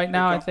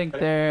 I think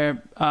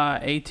they're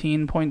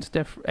 18 points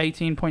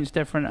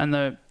different, and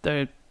the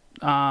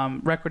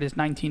record is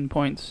 19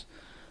 points.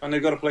 And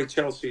they've got to play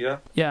Chelsea, yeah.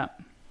 Yeah.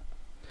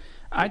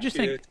 I just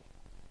think.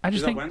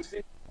 Is that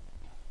Wednesday?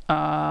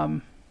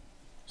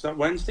 Is that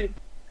Wednesday?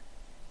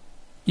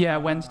 Yeah,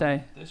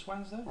 Wednesday. This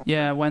Wednesday?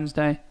 Yeah,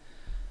 Wednesday.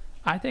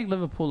 I think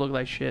Liverpool look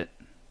like shit.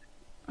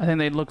 I think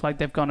they look like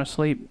they've gone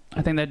asleep.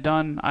 I think they're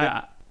done.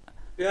 Yeah,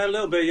 a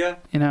little bit, yeah.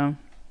 You know.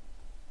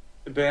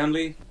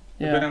 Burnley.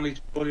 Yeah. Burnley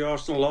for the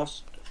Arsenal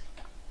loss.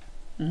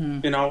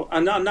 Mm-hmm. You know,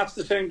 and that's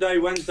the same day,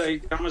 Wednesday.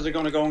 Hammers are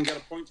going to go and get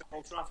a point at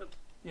Old Trafford.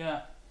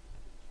 Yeah.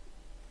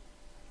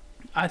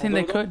 I think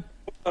they could.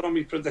 Put that on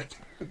me predictor.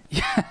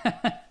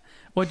 Yeah.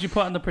 What'd you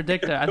put on the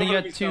predictor? I think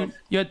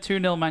you had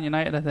 2-0 Man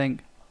United, I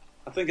think.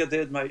 I think I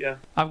did, mate, yeah.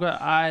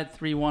 I had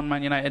 3-1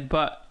 Man United,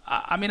 but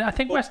I mean, I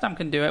think West Ham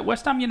can do it.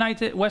 West Ham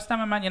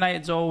and Man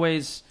United's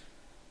always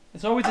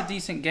a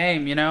decent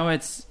game, you know.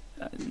 It's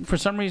for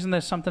some reason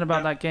there's something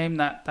about that game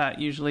that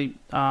usually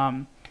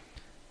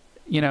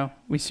you know,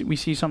 we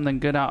see something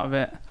good out of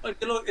it.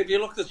 If you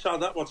look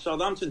at what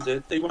Southampton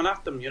did, they went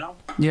at them, you know.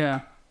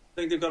 Yeah. I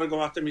think they've got to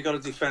go at them. You've got to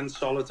defend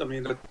solid. I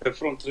mean, the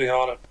front three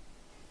are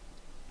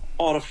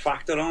a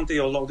factor, aren't they?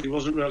 Although they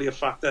wasn't really a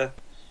factor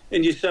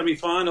in your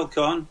semi-final,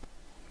 Con.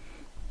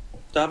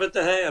 David De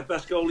Gea,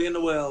 best goalie in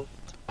the world.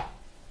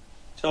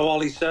 So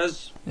Ollie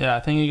says. Yeah, I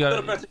think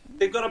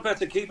they've got a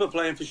better keeper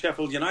playing for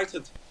Sheffield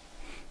United.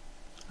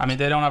 I mean,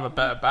 they don't have a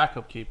better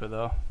backup keeper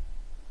though.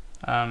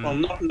 Well,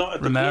 not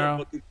at Romero.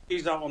 the club, but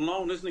he's out on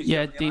loan, isn't he?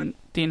 Yeah,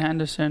 Dean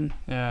Henderson.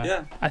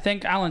 Yeah. I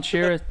think Alan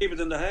Shearer. Keeper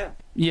than De Gea.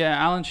 Yeah,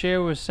 Alan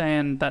Shearer was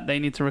saying that they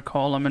need to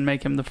recall him and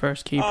make him the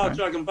first keeper. Oh,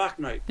 drag him back,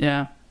 mate.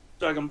 Yeah.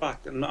 Drag him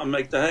back and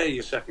make De Gea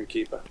your second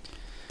keeper.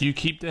 Do you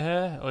keep De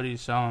Gea or do you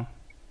sell him?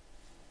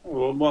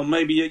 Well,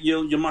 maybe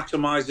you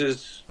maximise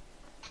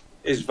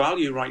his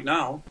value right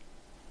now.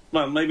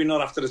 Well, maybe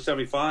not after the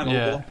semi-final.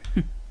 Yeah.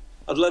 But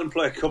I'd let him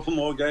play a couple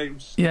more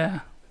games.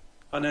 Yeah.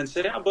 And then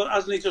say, but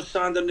hasn't he just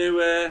signed a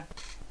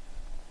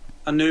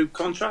new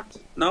contract?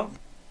 No.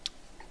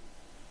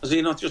 Has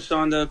he not just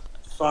signed a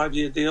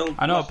 5-year deal?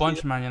 I know a bunch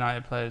of Man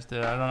United players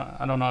did.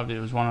 I don't know if he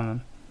was one of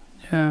them.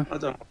 Yeah. I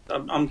don't.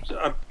 I'm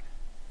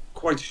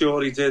quite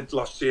sure he did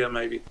last year,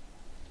 maybe.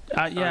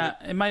 Yeah,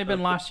 it might have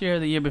been last year or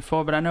the year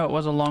before, but I know it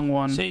was a long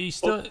one. See, he's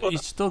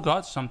still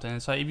got something.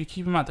 It's like if you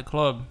keep him at the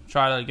club,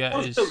 try to get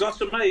He's still got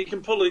some, mate. He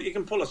can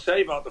pull a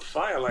save out the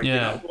fire, like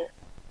yeah. You know.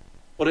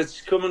 But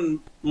it's coming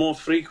more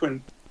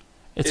frequent.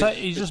 It's like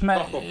he's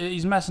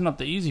messing up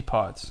the easy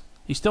parts.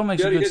 He still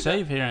makes a good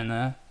save here and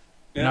there.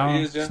 Yeah, you know,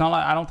 he is, yeah. It's not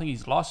like I don't think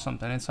he's lost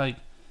something. It's like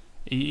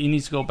he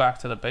needs to go back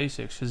to the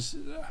basics. Cause,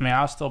 I mean,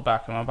 I'll still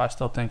back him up. I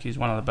still think he's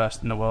one of the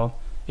best in the world.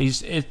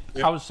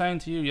 I was saying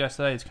to you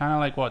yesterday, it's kind of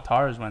like what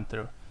Torres went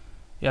through.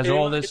 He has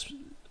all this.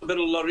 A bit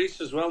of Lloris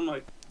as well,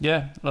 mate.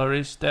 Yeah,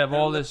 Lloris. They have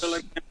all this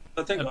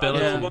I think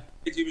ability.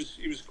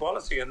 He was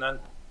quality, and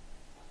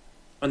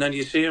then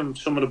you see him,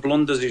 some of the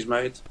blunders he's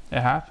made. It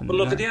happened. But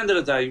look, at the end of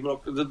the day,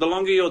 look, the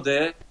longer you're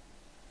there,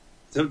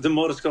 the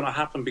more it's going to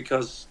happen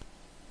because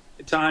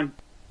it's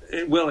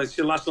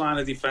your last line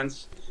of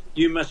defence.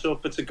 You mess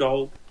up, it's a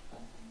goal.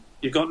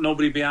 You've got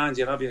nobody behind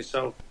you, have you?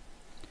 So,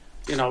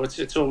 you know,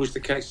 it's always the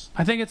case.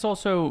 I think it's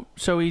also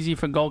so easy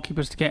for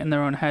goalkeepers to get in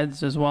their own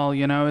heads as well,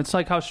 you know. It's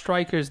like how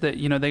strikers that,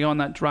 you know, they go on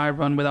that dry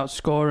run without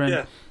scoring.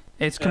 Yeah.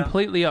 It's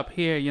completely up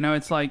here, you know.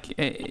 It's like...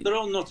 they're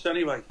all nuts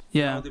anyway.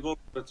 Yeah. You know, they've all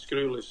got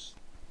screw loose.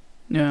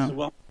 Yeah. It's a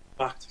well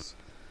fact.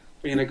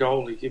 Being a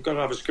goalie, you've got to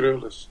have a screw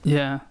loose.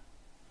 Yeah.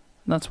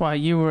 That's why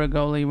you were a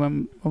goalie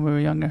when we were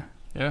younger.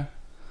 Yeah.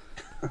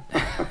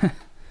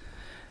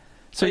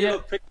 So yeah,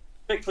 look,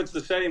 Pickford's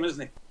the same,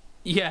 isn't he?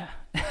 Yeah,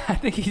 I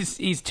think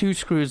he's 2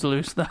 screws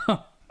loose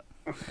though.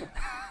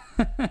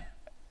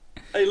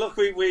 Hey, look,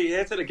 we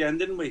hit it again,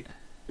 didn't we?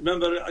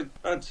 Remember,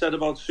 I'd said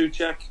about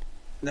Souček,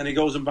 and then he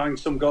goes and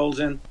bangs some goals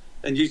in.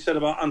 And you said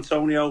about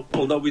Antonio,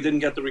 although we didn't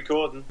get the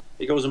recording,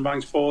 he goes and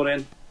bangs 4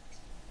 in.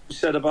 You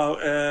said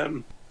about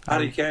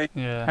Harry Kane.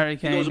 Yeah, Harry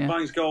Kane. He goes and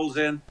bangs goals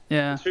in.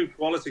 Yeah, 2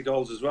 quality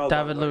goals as well.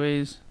 David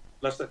Luiz.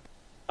 Leicester.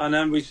 And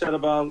then I said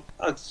about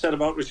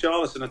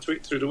Richarlison a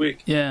tweet through the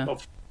week. Yeah.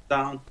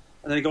 Down,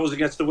 and then he goes and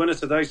gets the winner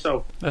today.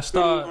 So let's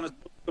start. Want to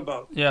talk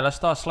about? Yeah, let's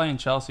start slaying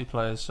Chelsea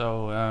players.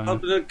 So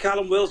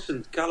Callum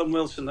Wilson.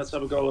 Let's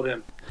have a go at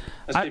him.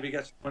 Let's see if he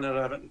gets the winner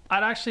at Everton.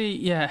 I'd actually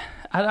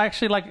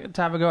like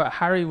to have a go at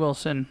Harry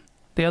Wilson.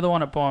 the other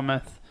one at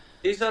Bournemouth.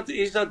 He's had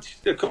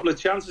a couple of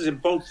chances in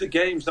both the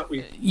games that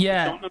we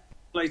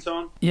late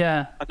on.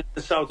 Yeah. And then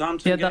the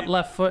Southampton He had game. that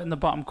left foot in the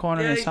bottom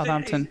corner in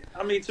Southampton.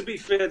 I mean, to be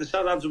fair, the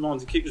Southampton one,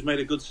 the keeper's made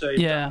a good save.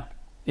 Yeah.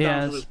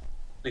 Yeah.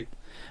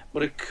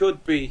 But it could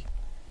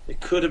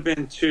have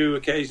been 2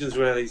 occasions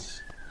where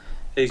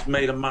he's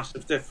made a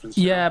massive difference.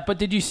 Yeah, but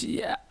did you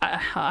see?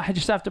 I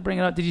just have to bring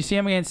it up. Did you see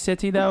him against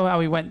City though? How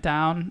he went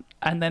down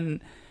and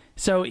then,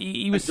 so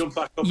he was. Jumped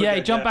back up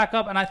he jumped back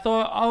up, and I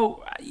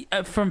thought,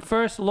 from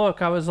first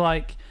look, I was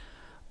like,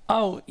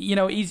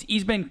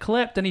 he's been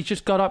clipped, and he's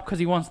just got up because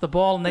he wants the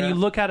ball, and then you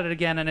look at it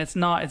again, and it's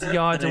not. It's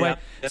yards away.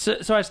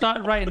 Yeah. So I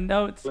started writing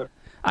notes.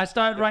 I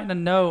started writing a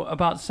note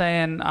about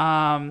saying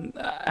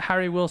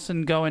Harry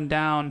Wilson going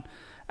down,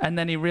 and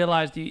then he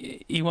realized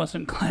he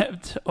wasn't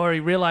clipped, or he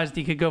realized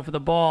he could go for the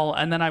ball,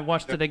 and then I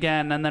watched it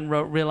again, and then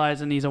wrote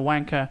realizing he's a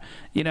wanker,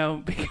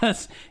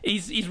 because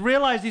he's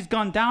realized he's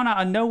gone down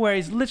out of nowhere.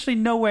 He's literally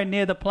nowhere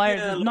near the players.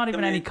 There's not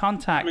even any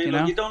contact.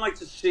 Look, you don't like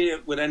to see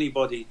it with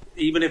anybody,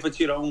 even if it's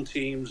your own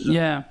teams.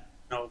 Yeah.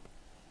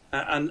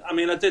 And I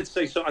mean, I did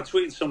say so. I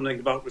tweeted something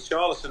about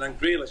Richarlison and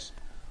Grealish,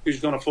 who's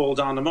going to fall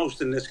down the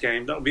most in this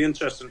game. That'll be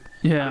interesting.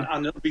 Yeah.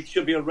 And it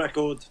should be a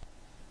record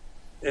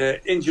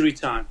injury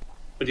time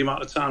for the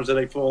amount of times that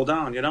they fall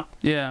down,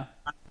 Yeah.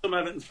 And some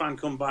Everton fan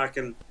come back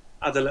and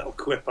had a little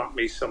quip at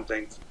me,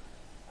 something.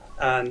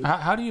 And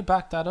how do you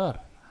back that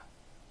up?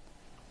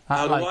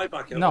 How do I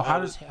back it up? No, how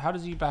does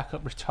he back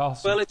up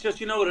Richarlison? Well, it's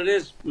just, you know what it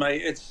is,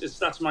 mate. It's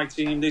that's my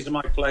team. These are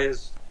my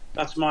players.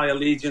 That's my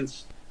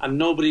allegiance. And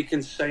nobody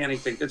can say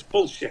anything. It's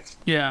bullshit.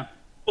 Yeah.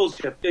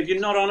 Bullshit. If you're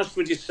not honest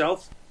with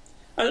yourself.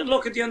 And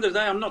look, at the end of the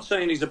day, I'm not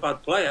saying he's a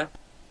bad player.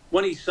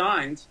 When he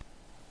signed,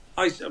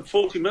 I said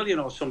 40 million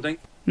or something.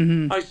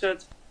 Mm-hmm. I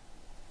said,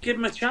 give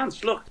him a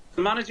chance. Look,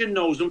 the manager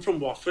knows him from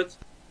Watford.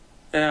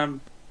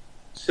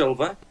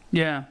 Silva.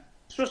 Yeah.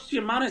 Trust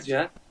your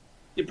manager.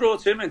 You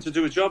brought him in to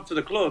do a job for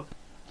the club.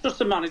 Trust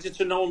the manager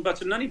to know him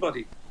better than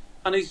anybody.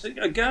 And I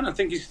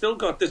think he's still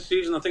got this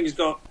season, I think he's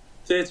got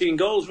 13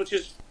 goals, which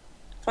is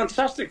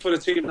fantastic for a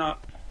team that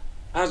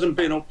hasn't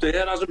been up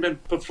there, hasn't been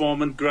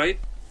performing great.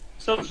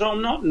 So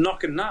I'm not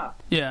knocking that.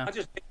 Yeah.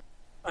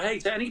 I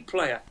hate any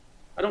player.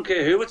 I don't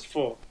care who it's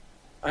for.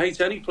 I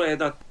hate any player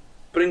that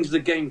brings the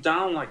game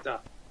down like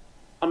that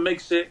and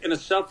makes it, in a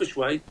selfish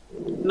way,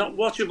 not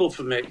watchable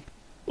for me,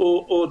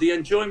 or the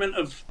enjoyment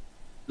of.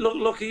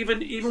 Look.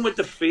 Even with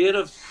the fear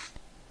of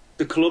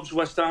the clubs,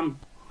 West Ham,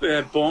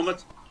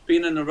 Bournemouth,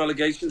 being in the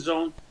relegation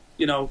zone,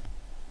 even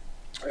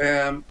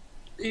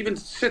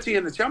City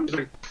in the Champions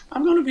League,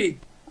 I'm going to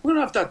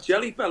have that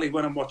jelly belly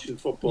when I'm watching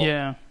football.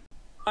 Yeah.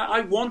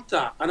 I want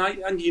that,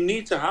 and you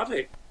need to have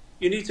it.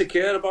 You need to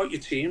care about your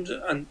teams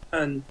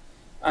and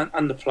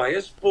the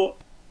players. But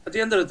at the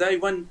end of the day,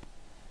 when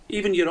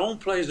even your own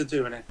players are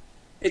doing it,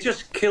 it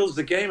just kills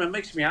the game. It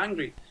makes me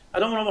angry. I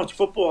don't want to watch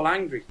football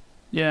angry.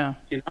 Yeah.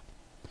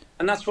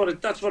 And that's what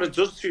it does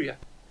to you.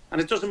 And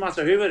it doesn't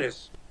matter who it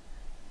is.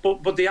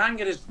 But the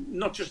anger is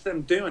not just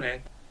them doing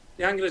it.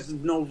 The anger is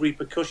no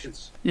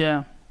repercussions.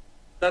 Yeah.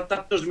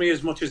 That does me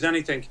as much as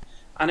anything.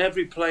 And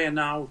every player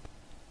now,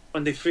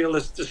 when they feel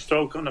the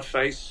stroke on the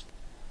face.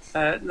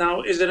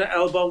 Now, is it an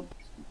elbow?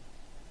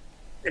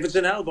 If it's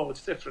an elbow,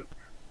 it's different.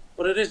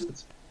 But it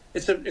isn't.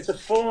 It's a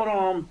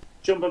forearm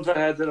jumping for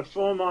head, and a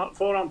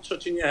forearm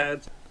touching your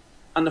head.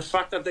 And the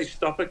fact that they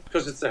stop it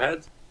because it's the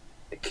head,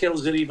 it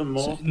kills it even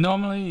more. So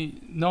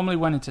normally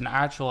when it's an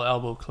actual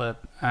elbow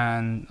clip,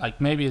 and like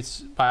maybe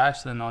it's by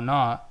accident or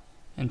not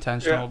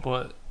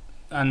intentional,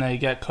 and they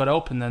get cut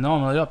open, they're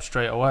normally up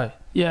straight away.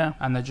 Yeah.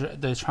 And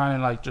they're trying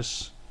to like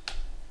just...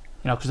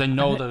 because they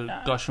know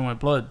they're gushing with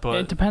blood, but...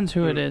 It depends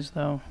who it is,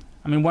 though.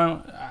 I mean,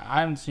 I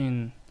haven't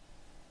seen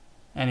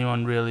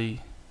anyone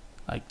really,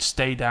 like,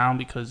 stay down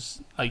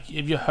because, like,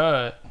 if you're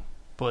hurt,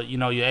 but,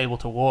 you're able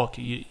to walk,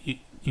 you're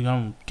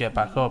going to get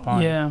back up,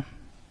 aren't you?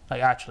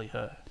 Like, actually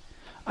hurt.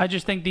 I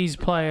just think these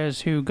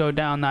players who go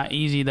down that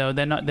easy, though,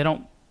 they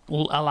don't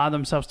allow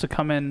themselves to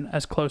come in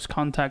as close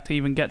contact to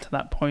even get to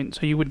that point,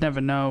 so you would never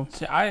know.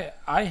 See,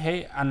 I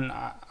hate, and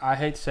I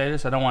hate to say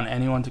this, I don't want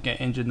anyone to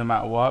get injured no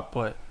matter what,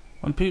 but...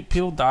 When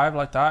people dive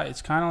like that,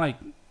 it's kind of like,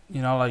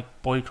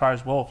 like boy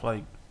cries wolf.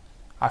 Like,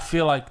 I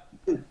feel like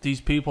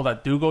these people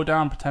that do go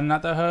down pretending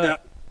that they're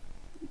hurt,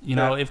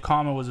 if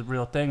karma was a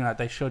real thing, that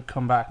they should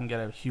come back and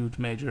get a huge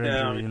major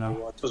injury,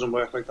 It doesn't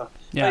work like that.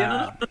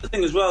 Yeah. Another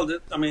thing as well,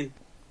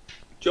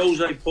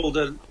 Jose pulled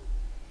a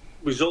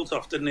result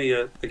off, didn't he,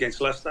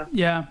 against Leicester?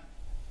 Yeah.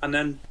 And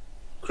then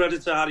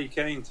credit to Harry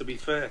Kane, to be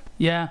fair.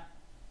 Yeah.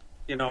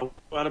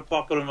 Had to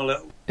pop him a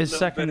little. His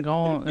second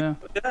goal, yeah.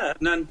 Yeah,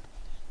 and then...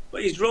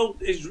 But he's on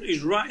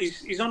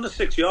the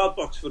 6-yard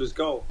box for his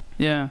goal.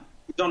 Yeah.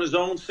 He's on his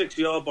own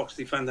 6-yard box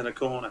defending a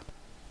corner.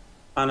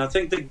 And I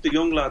think the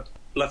young lad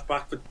left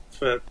back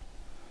for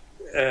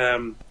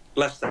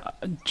Leicester.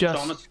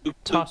 Thomas,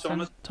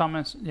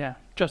 yeah.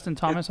 Justin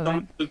Thomas, I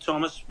think. Luke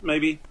Thomas,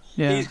 maybe.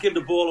 Yeah. He's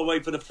given the ball away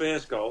for the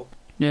first goal.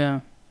 Yeah.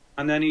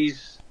 And then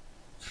he's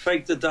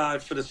faked the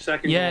dive for the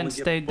second goal. And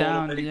stayed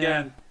down.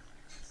 Again.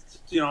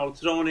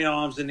 throwing the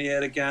arms in the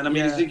air again. I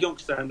mean, Yeah. he's a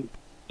youngster, and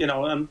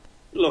and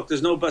look,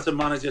 there's no better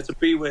manager to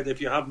be with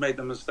if you have made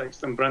the mistakes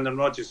than Brendan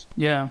Rodgers,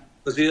 Yeah.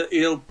 because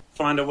he'll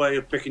find a way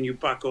of picking you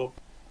back up,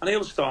 and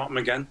he'll start him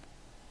again.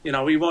 He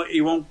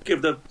won't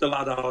give the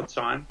lad a hard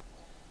time.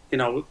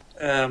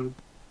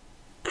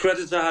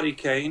 Credit to Harry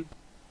Kane,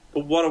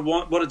 but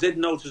what I did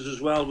notice as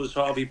well was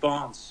Harvey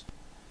Barnes,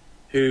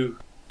 who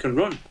can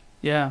run.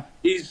 Yeah.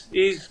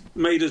 He's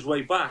made his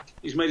way back.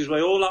 He's made his way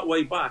all that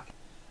way back,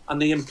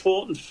 and the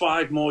important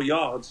 5 more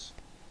yards,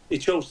 he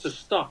chose to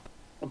stop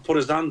and put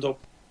his hand up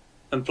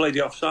and play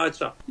the offside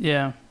trap.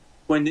 Yeah.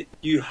 When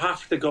you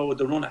have to go with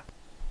the runner,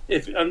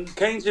 and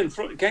Kane's there in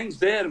front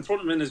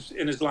of him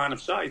in his line of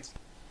sight,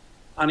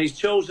 and he's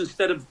chosen,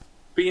 instead of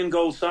being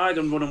goal side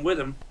and running with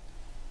him,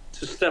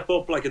 to step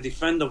up like a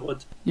defender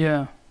would. Yeah.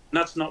 And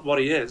that's not what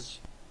he is.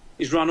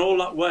 He's run all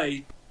that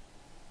way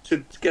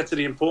to get to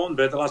the important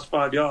bit, the last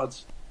 5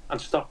 yards, and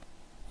stop.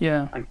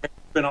 Yeah. And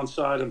been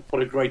onside and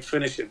put a great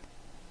finish in,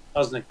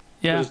 hasn't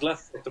he? Yeah. With his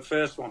left foot, the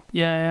first one.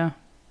 Yeah.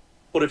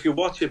 But if you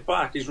watch it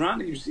back, he's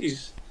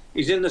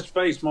in the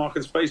space,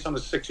 marking space on the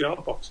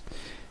 6-yard box,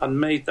 and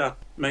made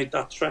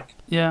that trek.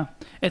 Yeah.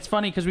 It's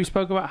funny because we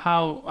spoke about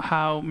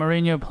how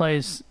Mourinho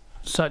plays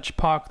such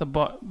park the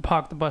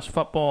bus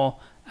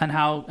football, and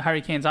how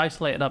Harry Kane's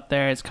isolated up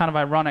there. It's kind of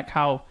ironic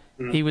how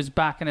he was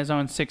back in his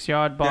own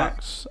 6-yard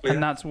box,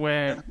 and that's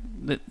where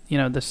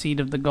the seed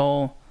of the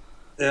goal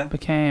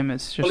became.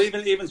 It's just, well,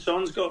 even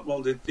Son's got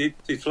the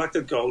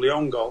deflected goal, the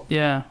own goal.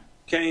 Yeah.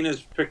 Kane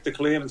has picked the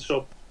clearance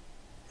up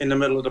in the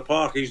middle of the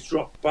park. He's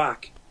dropped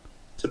back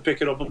to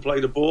pick it up and play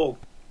the ball.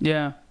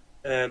 Yeah.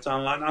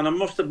 Down line. And I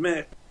must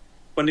admit,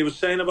 when he was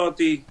saying about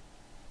the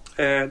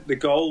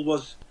goal,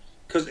 was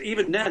because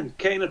even then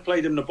Kane had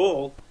played him the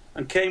ball,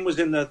 and Kane was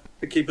in the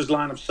keeper's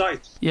line of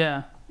sight.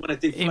 Yeah. When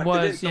it deflected It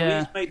was, in. So yeah.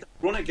 he's made the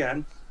run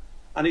again,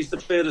 and he's the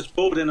furthest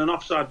forward in an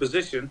offside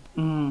position.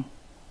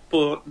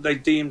 But they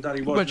deemed that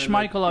he wasn't. But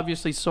Schmeichel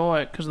obviously saw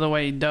it because of the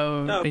way he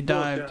dove. No, he of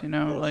course, dived,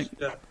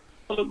 yeah.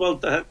 Well,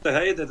 De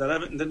Gea did at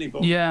Everton, didn't he?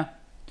 But Yeah.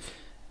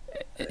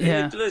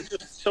 it's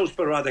just so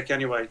sporadic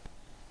anyway.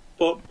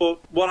 But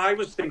what I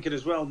was thinking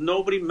as well,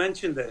 nobody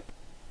mentioned it.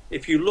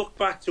 If you look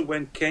back to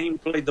when Kane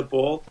played the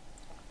ball,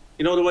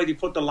 the way they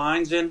put the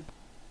lines in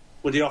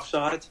with the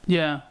offside.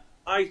 Yeah.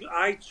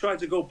 I tried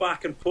to go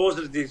back and pause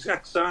it at the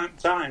exact same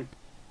time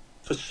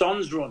for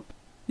Son's run,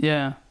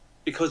 Yeah.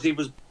 because he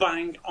was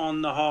bang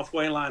on the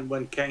halfway line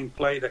when Kane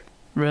played it.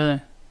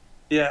 Really?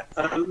 Yeah,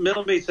 a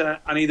millimetre,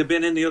 and he'd have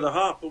been in the other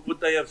half, but would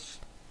they have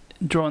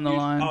Drawing the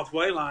used line.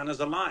 halfway line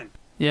as a line?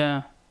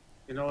 Yeah.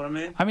 You know what I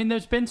mean? I mean,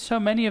 there's been so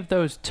many of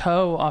those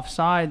toe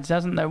offsides,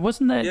 hasn't there?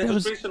 Wasn't there? Yeah, there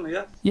just was, recently,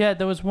 yeah. yeah,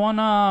 there was one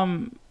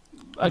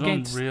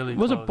against. really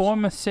was close. it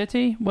Bournemouth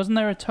City? Wasn't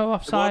there a toe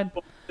offside?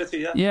 City,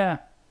 yeah. Yeah.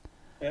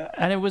 Yeah.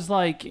 And it was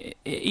like,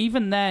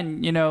 even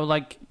then,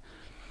 like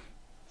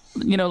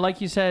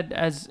you said,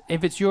 as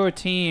if it's your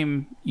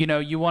team,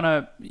 you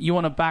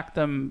wanna back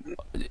them,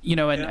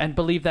 and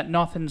believe that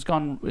nothing's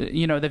gone,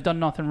 they've done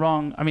nothing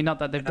wrong. I mean, not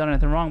that they've done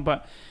anything wrong,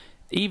 but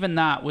even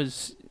that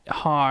was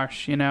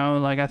harsh.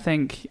 Like, I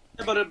think.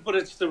 Yeah, but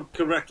it's the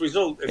correct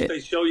result. If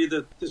they show you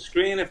the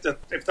screen, if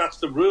that's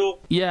the rule,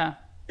 Yeah.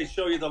 they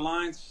show you the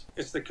lines,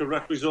 it's the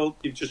correct result.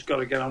 You've just got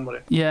to get on with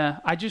it. Yeah.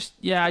 I just.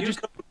 You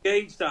can't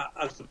gauge that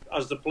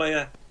as the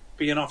player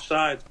being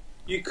offside.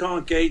 You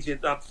can't gauge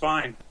it that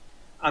fine.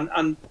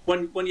 And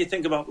when you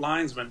think about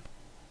linesmen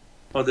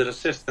or their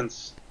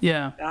assistants,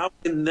 Yeah. how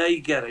can they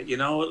get it?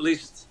 At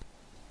least,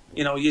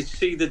 you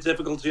see the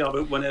difficulty of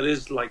it when it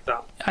is like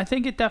that. I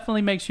think it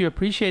definitely makes you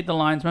appreciate the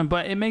linesman,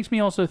 but it makes me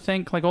also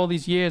think, like, all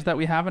these years that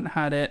we haven't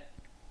had it,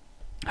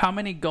 how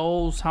many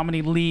goals, how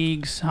many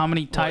leagues, how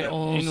many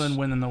titles. England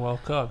winning the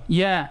World Cup.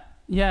 Yeah.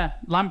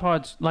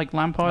 Lampard's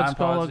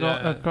goal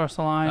across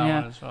the line,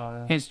 That one as well,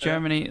 yeah. against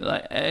Germany.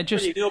 Like, it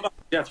just. You go back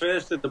to Jeff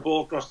Hurst, did the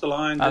ball cross the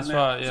line. That's didn't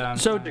it? right,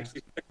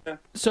 yeah.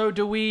 So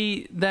do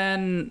we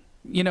then,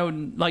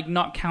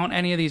 not count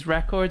any of these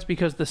records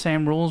because the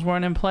same rules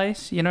weren't in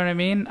place? You know what I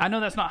mean? I know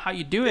that's not how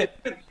you do it.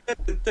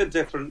 They're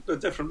different. They're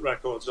different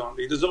records, aren't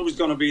they? There's always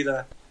going to be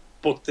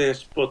but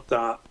this, but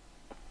that.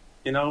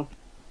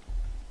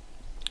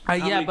 How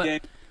many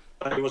games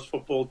was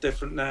football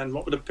different then?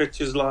 What were the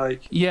pitches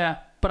like? Yeah,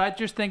 but I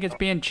just think it's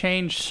being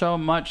changed so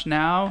much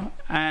now,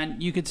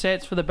 and you could say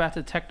it's for the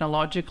better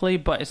technologically,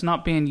 but it's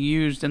not being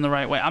used in the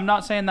right way. I'm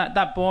not saying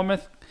that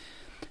Bournemouth,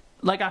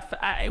 like,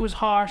 it was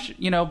harsh,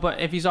 but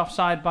if he's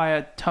offside by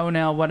a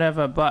toenail,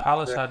 whatever. But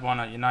Palace had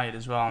one at United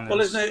as well. Well,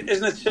 isn't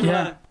it similar?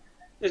 Yeah.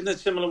 Isn't it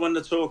similar when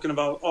they're talking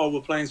about,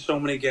 we're playing so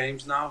many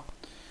games now?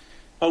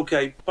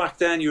 Okay, back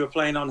then you were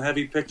playing on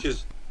heavy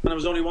pitches, and there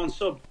was only one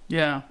sub.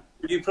 Yeah.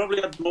 You probably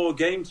had more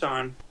game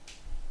time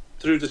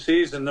through the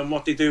season than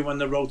what they do when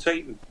they're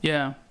rotating.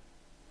 Yeah.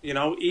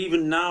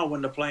 Even now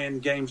when they're playing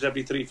games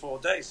every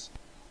 3-4 days,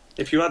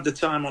 if you had the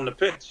time on the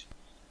pitch,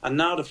 and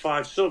now the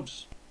 5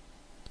 subs,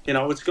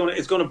 it's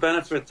going to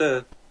benefit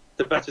the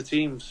better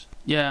teams.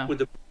 Yeah. With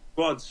the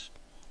squads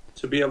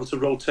to be able to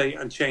rotate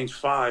and change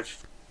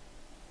 5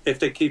 if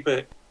they keep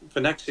it for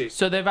next season.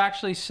 So they've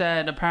actually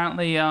said,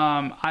 apparently,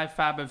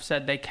 IFAB have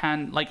said they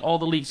can, like all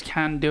the leagues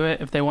can do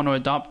it if they want to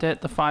adopt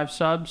it, the 5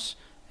 subs.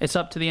 It's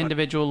up to the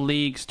individual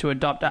leagues to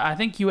adopt it. I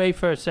think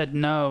UEFA said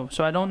no,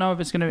 so I don't know if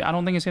it's going to be, I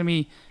don't think it's going to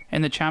be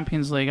in the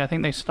Champions League. I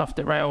think they stuffed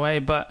it right away,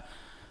 but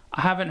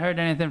I haven't heard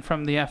anything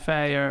from the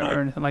FA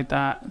or anything like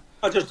that.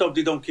 I just hope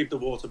they don't keep the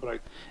water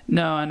break.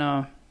 No, I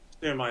know.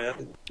 In my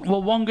head.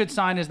 Well, one good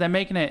sign is they're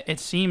making it, it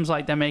seems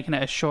like they're making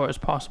it as short as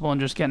possible and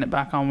just getting it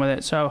back on with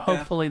it. So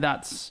hopefully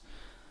that's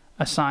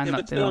a sign that if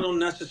it's still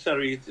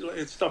unnecessary,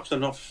 it stops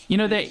enough. You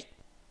know,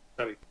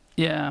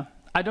 yeah.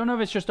 I don't know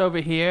if it's just over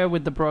here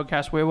with the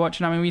broadcast we're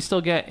watching. I mean, we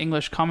still get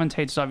English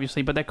commentators,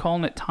 obviously, but they're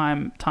calling it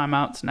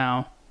timeouts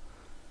now.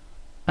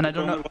 And I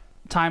don't know,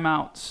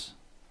 timeouts.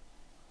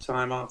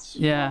 Timeouts.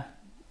 Yeah.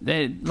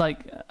 They,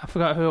 like, I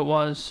forgot who it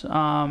was.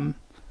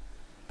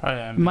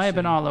 It might have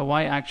been Arlo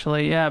White,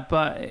 actually, yeah,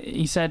 but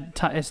he said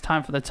it's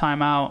time for the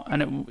timeout,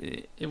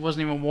 and it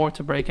wasn't even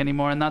water break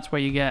anymore, and that's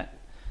where you get,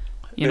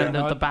 you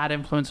know, the bad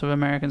influence of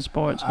American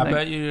sports. I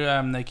bet you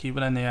they keep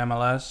it in the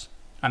MLS,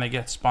 and it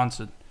gets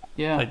sponsored.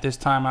 Yeah. Like this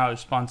timeout is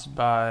sponsored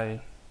by...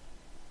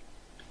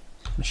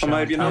 Or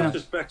maybe not,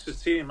 just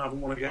Bex's team haven't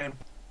won a game.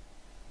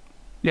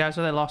 Yeah,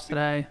 so they lost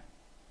today.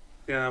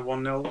 Yeah,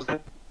 1-0, was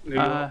it? New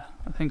York.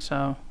 I think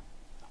so.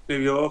 New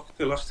York,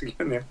 they lost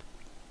again, yeah.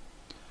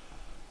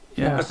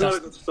 Yeah, that's not a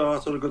good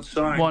start or a good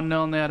sign.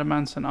 1-0 and they had a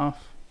man sent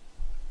off.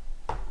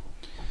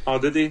 Oh,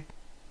 did he?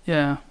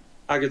 Yeah.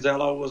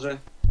 Agadello, was it?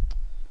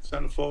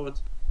 Centre forward.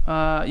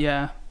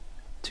 Yeah.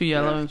 2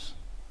 yellows.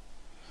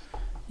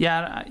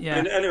 Yeah.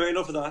 Anyway,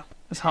 enough of that.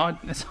 It's hard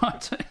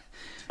to...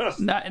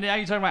 now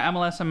you're talking about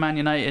MLS and Man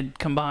United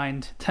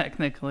combined,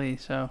 technically,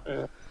 so...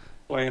 Yeah.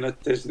 Playing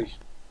at Disney.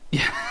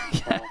 Yeah.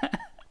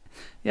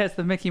 Yeah, it's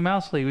the Mickey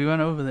Mouse League. We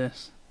went over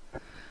this.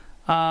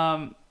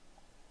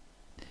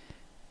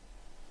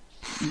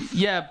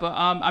 Yeah, but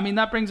I mean,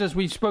 that brings us.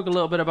 We spoke a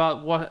little bit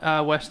about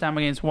West Ham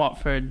against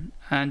Watford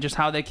and just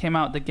how they came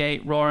out the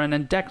gate roaring.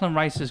 And Declan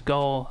Rice's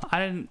goal, I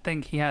didn't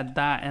think he had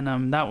that in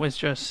him. That was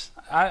just.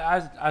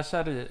 I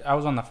said it. I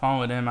was on the phone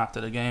with him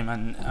after the game,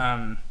 and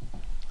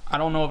I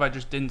don't know if I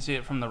just didn't see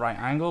it from the right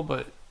angle,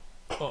 but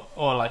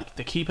or like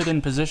the keeper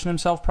didn't position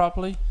himself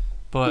properly.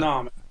 But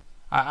no,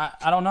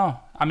 I don't know.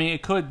 I mean,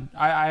 it could.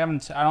 I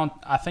haven't. I don't.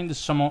 I think there's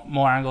some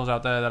more angles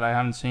out there that I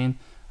haven't seen.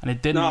 And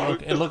it didn't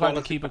look. It looked like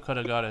the keeper could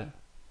have got it.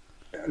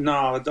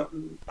 No,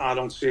 I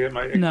don't see it,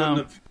 mate. It couldn't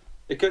have.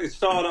 It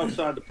started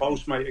outside the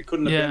post, mate. It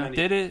couldn't have been any.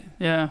 Did it?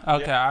 Yeah.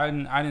 Okay,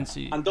 yeah. I didn't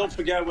see it. And don't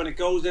forget, when it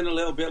goes in a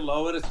little bit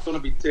lower, it's going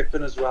to be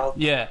dipping as well.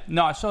 Yeah.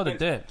 No, I saw the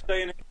dip.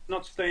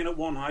 Not staying at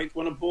one height.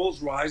 When a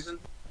ball's rising,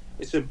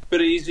 it's a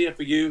bit easier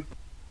for you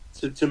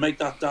to make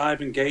that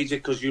dive and gauge it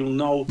because you'll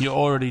know you're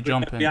already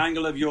jumping. The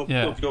angle of your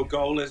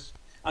goal is,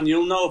 and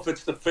you'll know if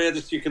it's the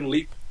furthest you can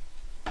leap.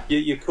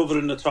 You're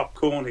covering the top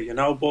corner, you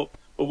know. But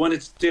when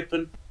it's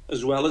dipping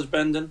as well as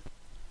bending,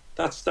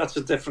 that's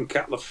a different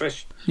kettle of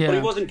fish. Yeah. But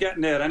he wasn't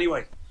getting there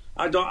anyway.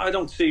 I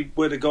don't see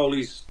where the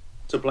goalie's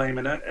to blame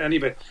in any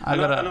bit. I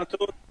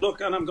thought,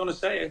 look, and I'm going to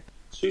say it,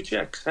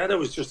 Souček's header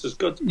was just as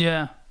good.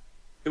 Yeah.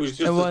 It was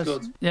just as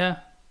good. Yeah.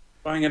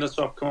 Bang in the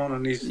top corner,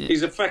 and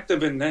he's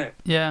effective in there.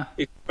 Yeah.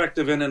 He's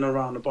effective in and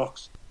around the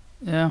box.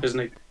 Yeah. Isn't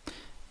he?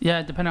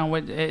 Yeah, depending on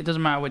which, it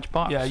doesn't matter which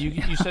box. Yeah,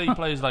 you said he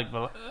plays like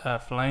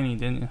Fellaini,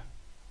 didn't you?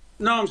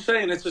 No, I'm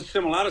saying it's a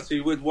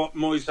similarity with what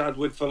Moyes had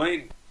with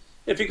Fellaini.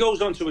 If he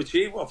goes on to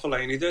achieve what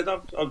Fellaini did,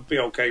 I'd be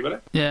okay with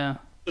it. Yeah.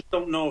 Just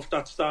don't know if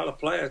that style of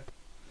player.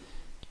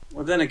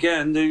 Well, then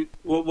again,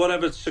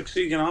 whatever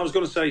succeeds. You know, I was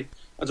going to say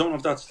I don't know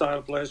if that style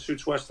of player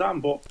suits West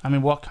Ham, but I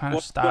mean, what kind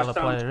of style of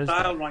player is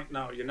that? Right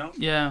now, you know.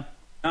 Yeah.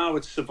 Now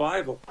it's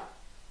survival.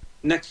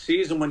 Next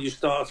season, when you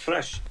start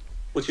fresh,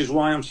 which is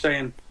why I'm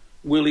saying,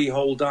 will he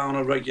hold down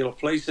a regular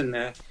place in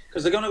there?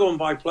 Because they're going to go and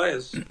buy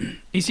players.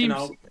 He seems. You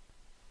know,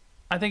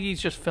 I think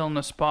he's just filling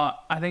a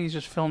spot. I think he's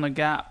just filling a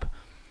gap.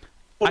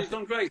 But he's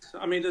done great.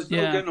 I mean, there's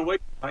no getting away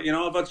from that. You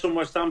know, I've had some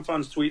West Ham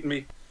fans tweeting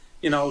me,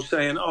 you know,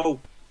 saying,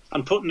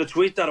 and putting the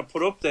tweet that I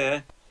put up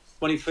there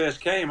when he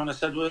first came, and I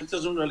said, well, it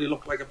doesn't really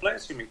look like a player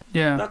to me.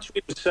 Yeah. That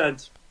tweet was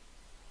said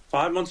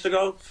 5 months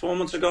ago, 4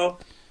 months ago,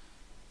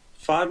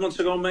 5 months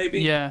ago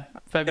maybe. Yeah,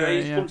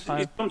 February,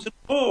 he's come to the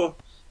fore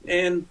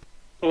in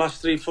the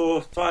last 3,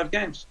 4, 5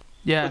 games.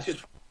 Yeah. Which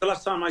is the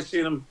last time I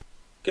seen him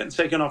getting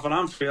taken off at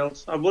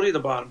Anfield. I worried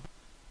about him.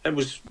 It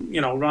was,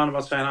 you know,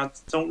 roundabout saying I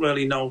don't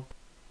really know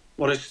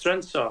what his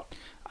strengths are.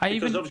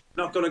 Because obviously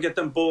you're not going to get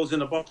them balls in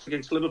the box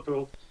against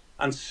Liverpool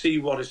and see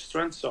what his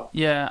strengths are.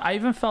 Yeah, I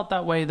even felt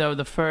that way though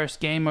the first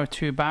game or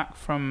two back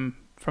from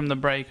the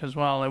break as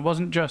well. It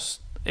wasn't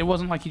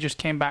like he just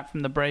came back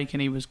from the break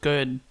and he was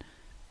good.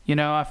 You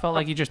know, I felt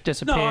like he just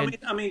disappeared.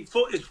 No, I mean,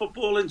 his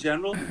football in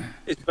general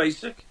is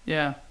basic.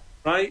 Yeah.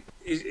 Right?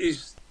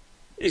 He's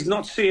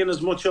not seeing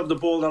as much of the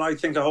ball that I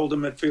think a holding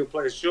midfield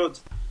player should.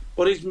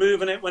 But he's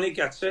moving it when he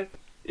gets it.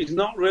 He's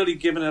not really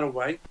giving it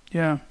away.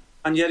 Yeah.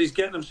 And yet he's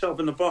getting himself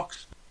in the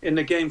box in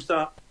the games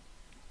that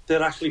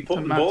they're actually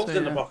putting balls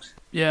in the box.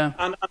 Yeah.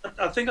 And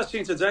I think I've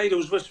seen today there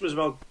was whispers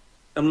about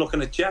them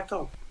looking at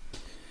Dzeko.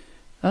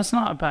 That's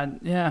not a bad.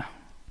 Yeah.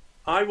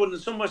 I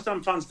wouldn't. Some West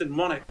Ham fans didn't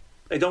want it.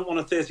 They don't want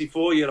a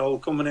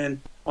 34-year-old coming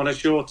in on a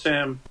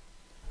short-term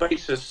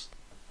basis.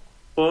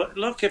 But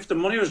look, if the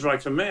money was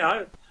right for me,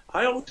 I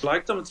always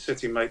liked them at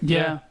City, mate.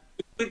 Yeah.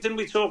 Didn't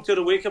we talk the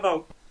other week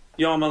about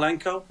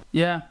Yarmolenko?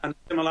 Yeah. And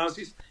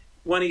Timolazis?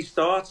 When he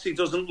starts, he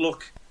doesn't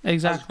look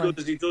Exactly. as good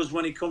as he does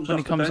when he comes When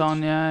off he comes the bench.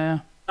 on, yeah.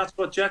 That's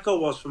what Dzeko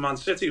was for Man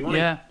City, wasn't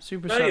Yeah, he?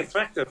 super Very sub.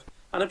 effective.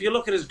 And if you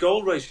look at his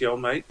goal ratio,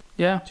 mate,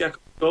 Yeah. Dzeko's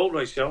goal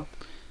ratio,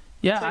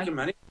 Yeah. take him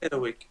any day of the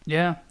week.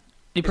 Yeah.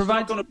 He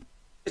provides.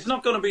 It's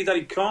not going to be that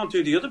he can't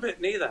do the other bit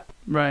neither.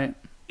 Right.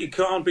 He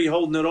can't be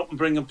holding it up and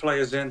bringing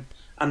players in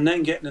and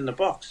then getting in the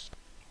box.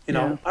 You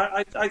know,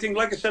 I think,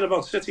 like I said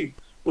about City,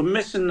 we're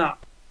missing that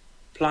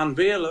plan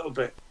B a little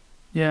bit.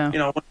 Yeah. You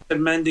know, when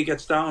Mendy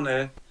gets down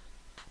there,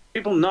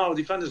 people know,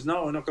 defenders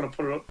know, we're not going to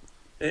put it up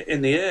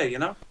in the air, you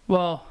know?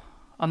 Well,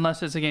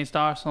 unless it's against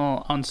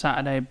Arsenal on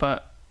Saturday,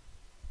 but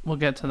we'll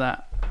get to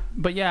that.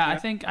 But yeah. I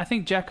think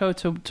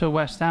Dzeko to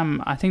West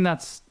Ham, I think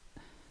that's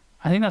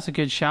a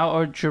good shout.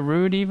 Or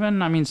Giroud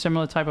even. I mean,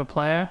 similar type of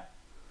player.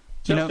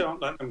 Chelsea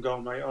aren't letting them go,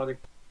 mate, are they?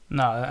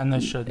 No, and they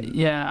shouldn't.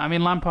 Yeah, I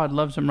mean, Lampard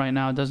loves him right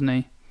now, doesn't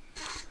he?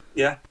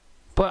 Yeah.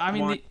 But I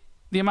mean,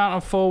 the amount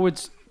of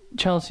forwards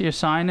Chelsea are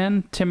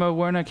signing. Timo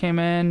Werner came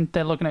in.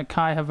 They're looking at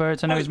Kai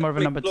Havertz. I know he's more of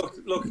a number.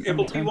 Look, it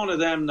will be one of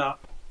them that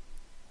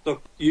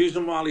use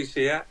him while he's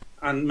here,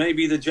 and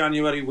maybe the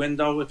January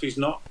window, if he's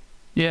not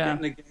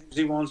getting the games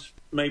he wants,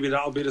 maybe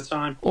that'll be the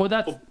time. Or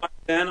that's But back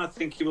then, I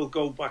think he will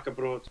go back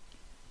abroad.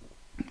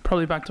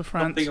 probably back to I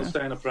France. don't think he'll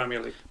stay in the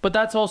Premier League. But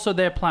that's also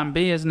their plan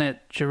B, isn't it?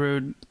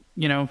 Giroud,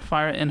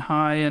 fire it in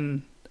high,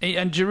 and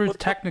Giroud's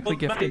technically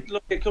gifted. Mate,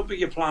 look, it could be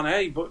your plan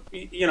A, but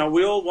we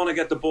all want to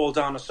get the ball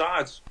down the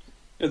sides.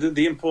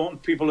 The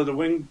important people are the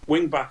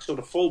wing backs or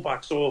the full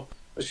backs or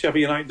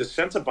Sheffield United the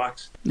centre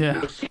backs.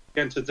 Yeah.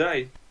 Again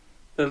today,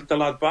 the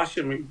lad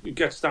Basham, he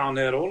gets down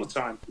there all the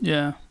time.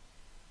 Yeah.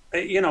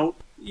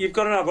 You've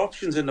got to have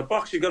options in the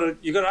box. You've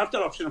got to have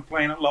that option of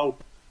playing it low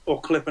or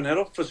clipping it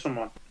up for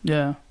someone.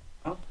 Yeah.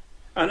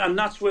 And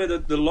that's where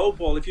the low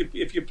ball.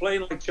 If you're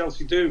playing like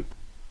Chelsea do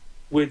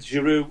with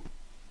Giroud,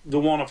 the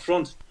one up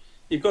front,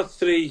 you've got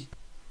three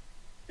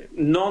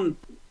none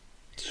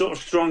sort of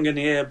strong in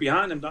the air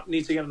behind them that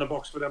need to get in the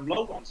box for them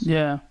low ones.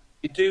 Yeah.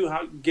 You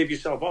do give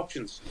yourself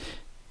options.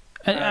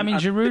 I mean,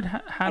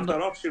 Giroud have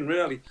that option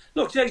really.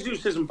 Look,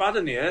 Jesus isn't bad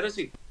in the air, is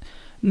he?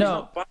 No. He's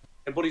not bad,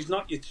 but he's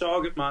not your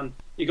target man.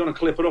 You're going to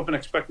clip it up and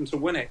expect him to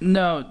win it.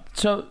 No.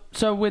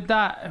 So with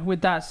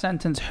that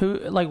sentence,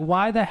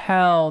 why the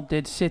hell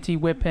did City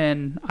whip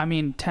in,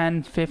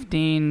 10,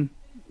 15,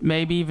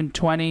 maybe even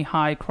 20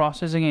 high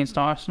crosses against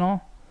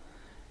Arsenal?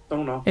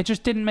 Don't know. It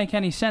just didn't make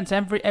any sense.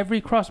 Every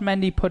cross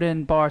Mendy put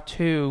in bar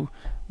 2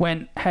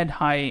 went head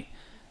height.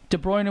 De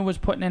Bruyne was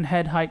putting in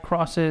head height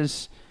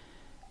crosses.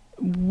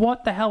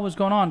 What the hell was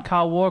going on?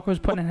 Kyle Walker was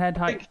putting in head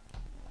height.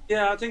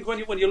 I think when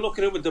you look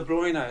at it with De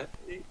Bruyne,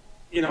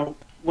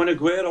 when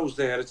Aguero's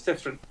there, it's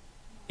different.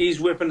 He's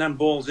whipping them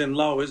balls in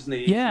low, isn't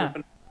he? Yeah.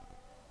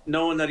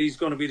 Knowing that he's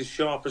going to be the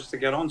sharpest to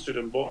get onto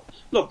them. But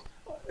look,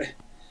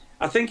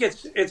 I think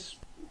it's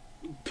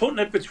putting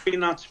it between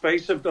that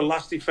space of the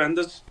last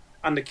defenders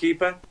and the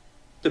keeper.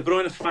 De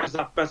Bruyne finds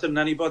that better than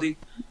anybody.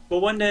 But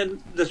when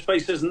then the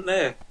space isn't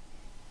there,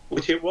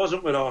 which it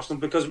wasn't with Arsenal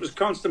because it was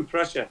constant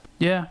pressure.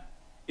 Yeah.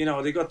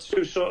 They got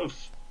two sort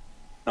of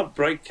not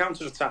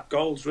counter-attack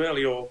goals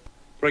really, or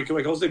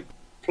breakaway goals. They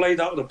played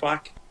out of the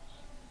back,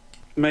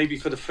 maybe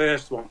for the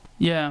first one.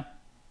 Yeah.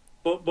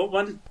 But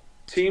when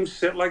teams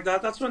sit like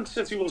that, that's when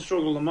City will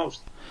struggle the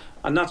most,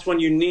 and that's when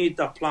you need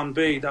that plan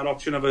B, that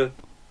option of a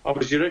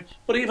Giroud.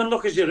 But even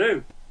look at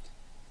Giroud,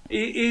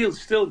 he'll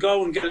still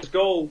go and get his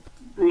goal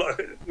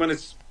when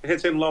it's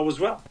hit him low as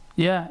well.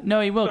 Yeah, no,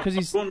 he will because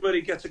he's one where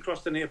he gets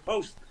across the near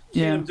post.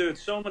 Seen him do it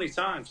so many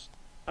times.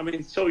 I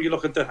mean, so you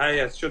look at De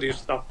Gea, should he have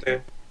stopped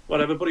there,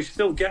 whatever, but he's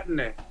still getting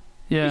there.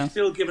 Yeah, he's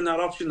still giving that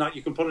option that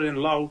you can put it in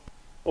low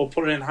or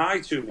put it in high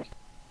to me.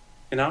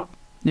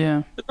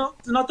 Yeah.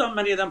 There's not that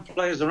many of them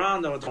players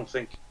around, though, I don't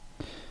think.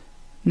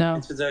 No.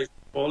 In today's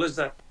football, is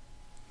there?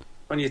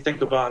 When you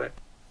think about it.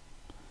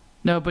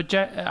 No, but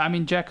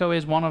Dzeko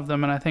is one of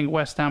them, and I think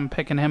West Ham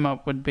picking him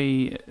up would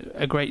be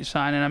a great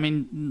signing. I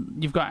mean,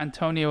 you've got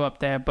Antonio up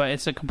there, but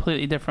it's a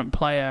completely different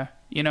player,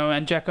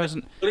 and Dzeko's.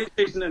 He's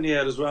decent in the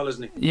air as well,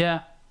 isn't he?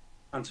 Yeah.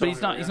 Antonio,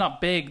 but he's not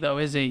big though,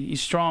 is he?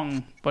 He's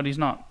strong, but he's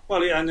not.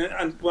 Well,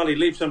 he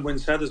leaps and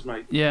wins headers,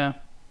 mate. Yeah.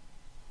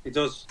 He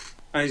does.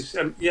 And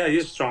he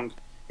is strong.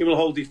 He will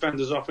hold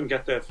defenders off and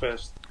get there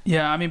first.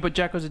 Yeah, but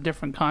Dzeko's a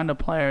different kind of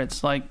player.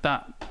 It's like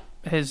that.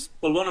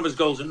 Well, one of his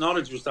goals at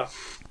Norwich was that.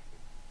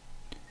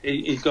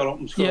 He got up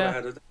and scored a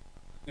header.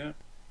 Yeah.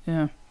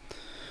 Yeah.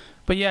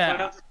 But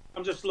yeah.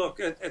 I'm just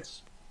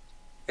it's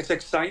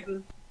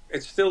exciting.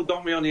 It's still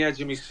got me on the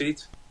edge of my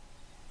seat.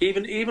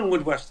 Even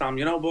with West Ham,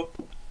 but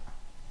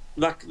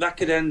that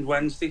could end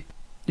Wednesday.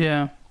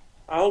 Yeah.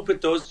 I hope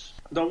it does.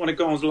 I don't want to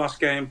go on to the last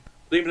game.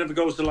 But even if it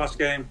goes to the last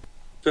game,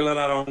 Villa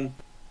at home,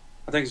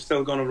 I think it's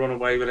still going to run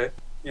away with it.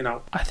 You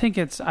know, I think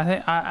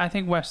I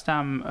think West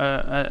Ham.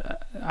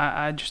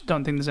 I just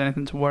don't think there's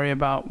anything to worry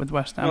about with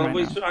West Ham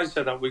right now. I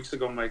said that weeks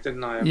ago, mate,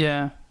 didn't I?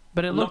 Yeah,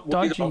 but it looked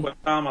dodgy. West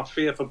Ham, I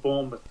fear for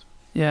Bournemouth.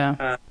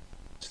 Yeah.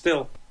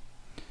 Still,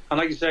 and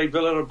like you say,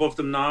 Villa are above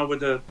them now with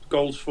the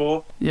goals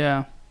for.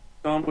 Yeah.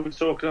 We were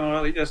talking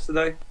about it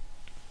yesterday.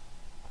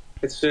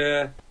 It's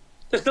they're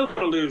still going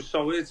to lose,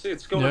 so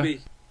it's going to be.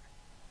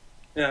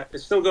 Yeah,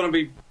 it's still going to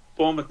be.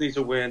 Bournemouth needs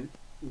a win.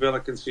 Villa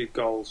concede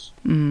goals.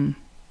 Mm.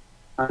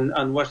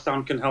 And West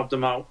Ham can help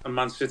them out, and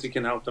Man City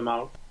can help them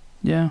out.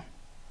 Yeah.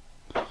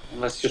 And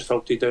let's just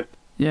hope they do.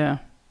 Yeah.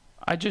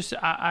 I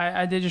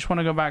did just want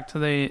to go back to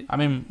the... I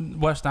mean,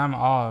 West Ham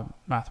are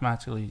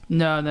mathematically...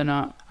 No, they're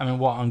not. I mean,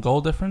 what, on goal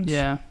difference?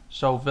 Yeah.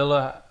 So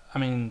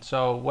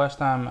so West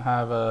Ham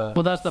have a...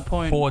 Well, that's the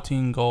point.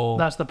 14 goal...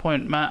 That's the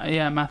point.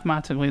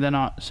 Mathematically, they're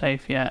not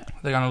safe yet.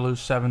 They're going to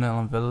lose 7-0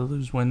 and Villa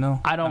lose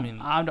 1-0.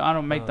 I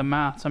don't make the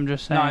maths. I'm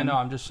just saying... No, I know.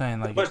 I'm just saying,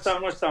 like... West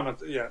Ham,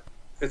 yeah.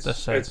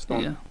 It's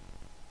done. Yeah.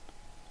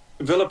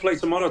 Villa play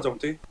tomorrow, don't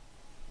they?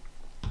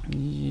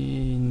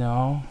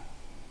 No.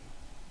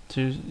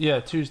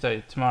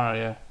 Tuesday. Tomorrow,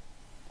 yeah.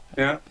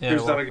 Yeah,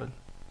 who's that again?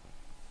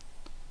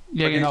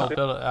 Yeah,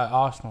 Villa,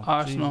 Arsenal.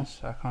 Arsenal.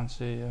 Jesus, I can't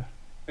see, yeah.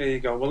 There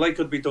you go. Well, they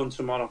could be done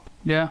tomorrow.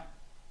 Yeah.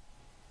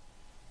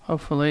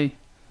 Hopefully.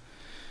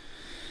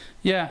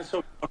 Yeah. Let's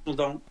hope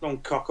Arsenal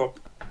don't cock up.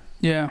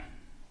 Yeah.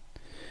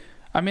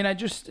 I mean, I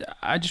just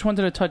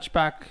wanted to touch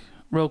back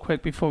real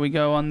quick before we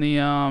go on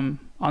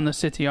the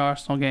City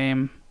Arsenal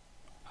game.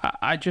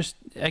 I just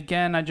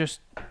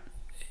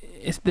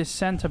it's this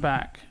centre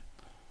back.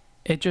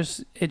 It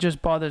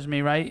just bothers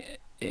me, right?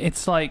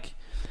 It's like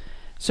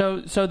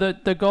so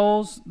the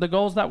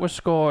goals that were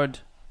scored,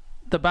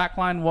 the back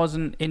line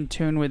wasn't in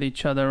tune with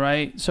each other,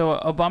 right?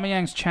 So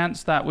Aubameyang's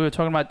chance that we were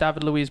talking about,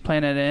 David Luiz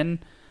playing it in,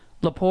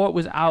 Laporte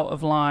was out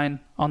of line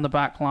on the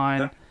back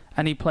line,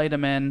 and he played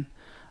him in.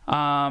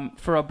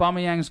 For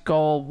Aubameyang's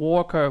goal,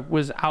 Walker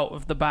was out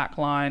of the back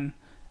line,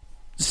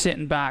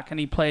 sitting back, and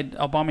he played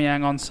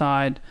Aubameyang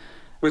onside.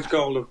 Which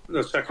goal?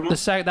 The second one?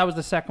 That was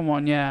the second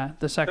one, yeah.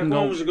 The second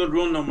goal was a good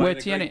run, though, where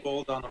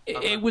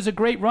it was a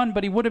great run,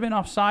 but he would have been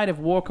offside if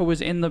Walker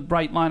was in the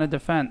right line of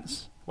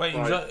defence. Wait,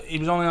 he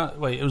was only...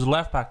 Wait, it was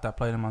left back that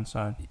played him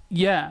onside?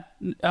 Yeah.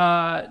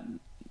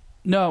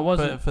 No, it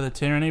wasn't. For the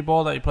Tierney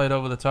ball that he played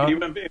over the top? He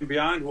went in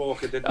behind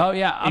Walker, didn't he? Oh,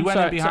 yeah. I'm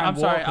sorry.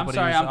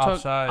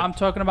 I'm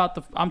talking about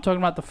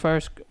the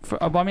first... For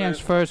Aubameyang's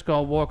first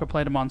goal, Walker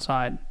played him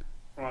onside.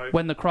 Right.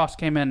 When the cross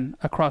came in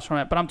across from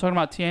it. But I'm talking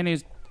about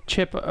Tierney's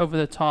chip over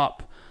the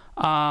top.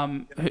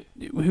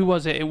 Who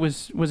was it?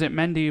 Was it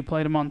Mendy who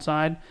played him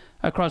onside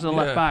across the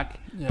left back?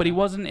 Yeah. But he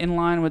wasn't in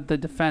line with the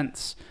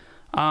defense.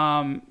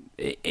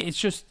 It's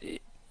just,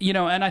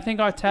 and I think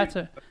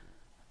Arteta.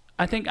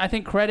 I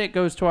think credit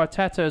goes to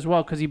Arteta as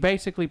well, because he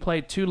basically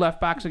played two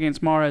left backs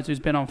against Mahrez, who's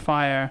been on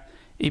fire.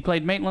 He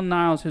played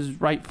Maitland-Niles, who's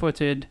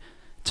right-footed,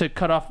 to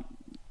cut off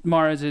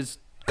Mahrez's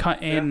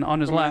cut in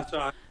on his left.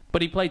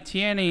 But he played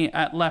Tierney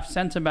at left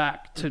centre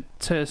back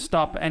to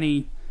stop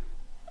any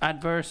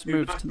adverse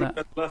moves to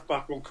that. Left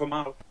back will come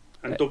out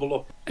and double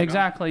up.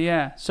 Exactly,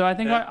 yeah. So I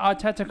think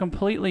Arteta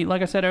completely,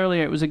 like I said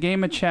earlier, it was a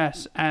game of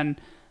chess, and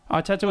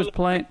Arteta was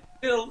playing.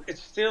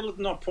 It's still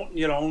not putting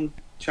your own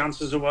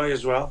chances away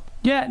as well.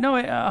 Yeah, no,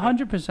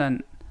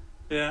 100%.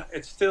 Yeah,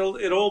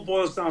 it all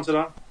boils down to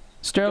that.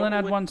 Sterling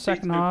had one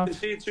second half.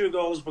 Concede 2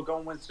 goals, but go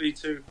and win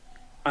 3-2,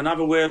 and have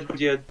a word with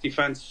your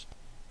defence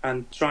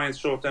and try and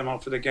sort them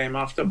out for the game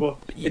after. But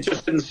it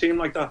just didn't seem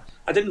like that.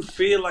 I didn't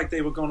feel like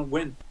they were going to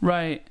win.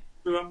 Right.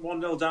 We went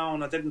 1-0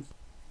 down.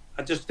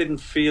 I just didn't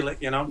feel it,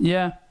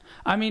 Yeah,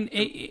 I mean,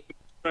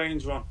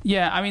 strange one.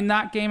 Yeah, I mean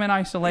that game in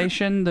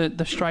isolation,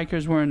 the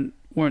strikers weren't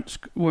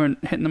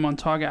hitting them on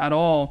target at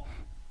all.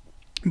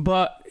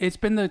 But it's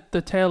been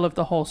the tale of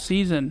the whole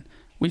season.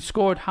 We've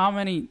scored how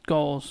many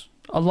goals?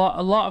 A lot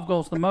of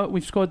goals. The most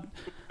we've scored.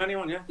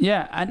 Anyone, yeah.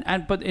 Yeah,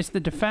 but it's the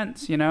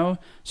defense,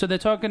 So they're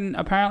talking.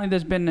 Apparently,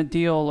 there's been a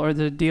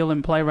deal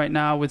in play right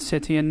now with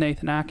City and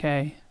Nathan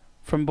Ake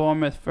from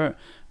Bournemouth for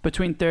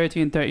between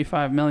 30 and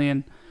 35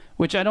 million,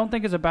 which I don't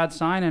think is a bad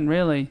signing,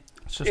 really.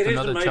 It's just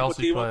another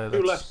Chelsea player.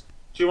 Do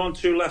you want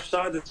 2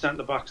 left-sided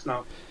centre backs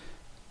now?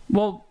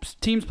 Well,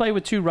 teams play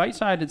with 2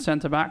 right-sided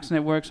centre backs, and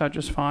it works out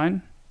just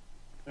fine.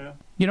 Yeah.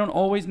 You don't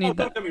always need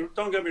that.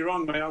 Don't get me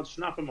wrong, mate. I would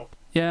snap them up.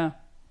 Yeah.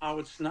 I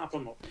would snap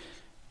them up.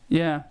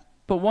 Yeah,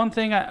 but one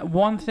thing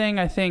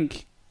I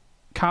think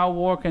Kyle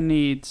Walker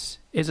needs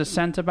is a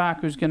centre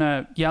back who's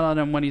gonna yell at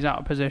him when he's out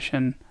of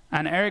position.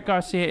 And Eric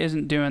Garcia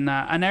isn't doing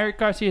that. And Eric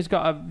Garcia's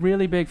got a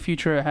really big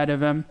future ahead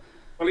of him.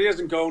 Well, he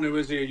isn't going to,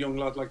 is he, a young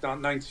lad like that,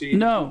 19?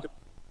 No.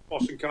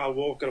 Bossing Kyle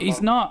Walker.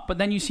 He's not, but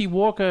then you see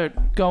Walker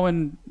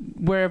going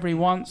wherever he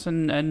wants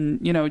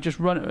and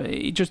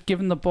just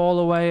giving the ball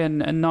away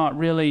and not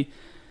really,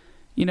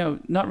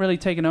 not really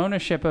taking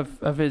ownership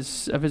of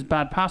his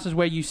bad passes,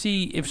 where you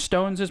see if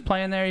Stones is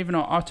playing there even,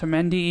 or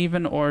Otamendi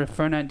even, or if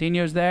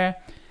Fernandinho's there,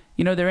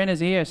 they're in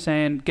his ear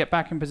saying, get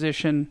back in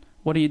position,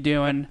 what are you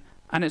doing?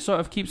 And it sort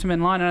of keeps him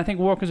in line. And I think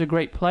Walker's a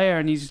great player,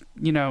 and he's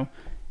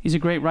He's a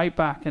great right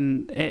back,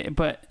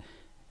 but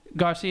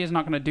Garcia's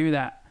not going to do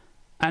that.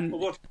 And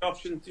Well, what's the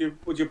option?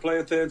 Would you play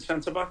a third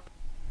centre back?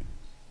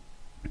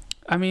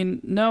 I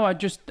mean, no, I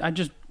just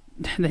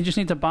they just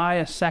need to buy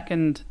a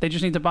second. They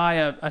just need to buy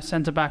a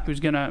centre back who's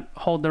going to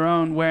hold their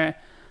own. Where,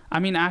 I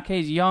mean,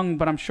 Ake's young,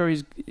 but I'm sure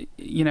he's,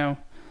 you know,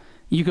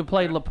 you could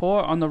play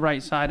Laporte on the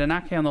right side and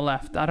Ake on the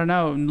left. I don't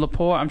know.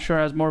 Laporte, I'm sure,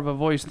 has more of a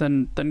voice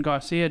than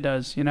Garcia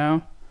does. You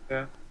know.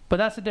 Yeah. But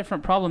that's a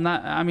different problem.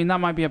 That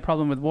might be a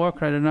problem with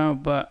Walker. I don't know,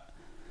 but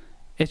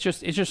it's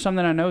just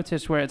something I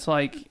noticed where it's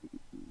like,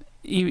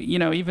 you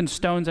know, even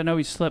Stones. I know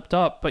he slipped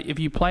up, but if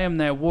you play him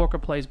there, Walker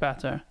plays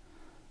better.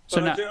 So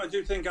But I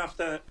do think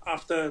after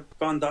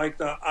Van Dijk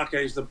that Ake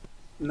is the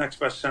next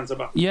best centre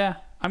back. yeah,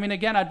 I mean,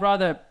 again,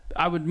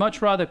 I would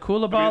much rather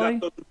Koulibaly. I mean,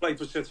 that doesn't play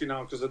for City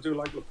now because I do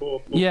like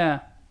Laporte.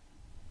 Yeah.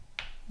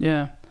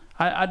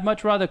 I'd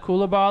much rather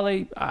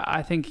Koulibaly.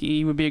 I think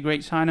he would be a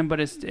great signing, but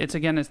it's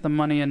the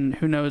money, and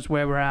who knows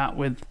where we're at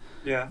with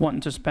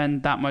wanting to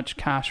spend that much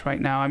cash right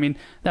now. I mean,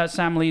 that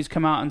Sam Lee's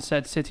come out and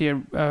said City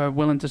are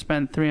willing to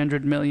spend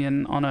 300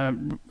 million on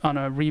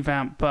a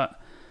revamp, but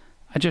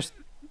I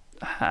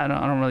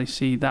don't really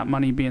see that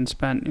money being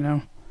spent, you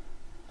know.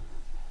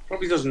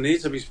 Probably doesn't need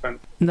to be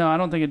spent. No, I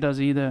don't think it does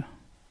either.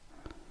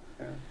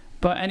 Yeah.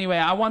 But anyway,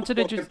 I wanted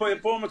to just...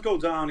 If Bournemouth go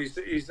down, he's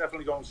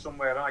definitely going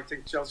somewhere. I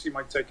think Chelsea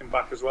might take him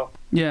back as well.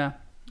 Yeah.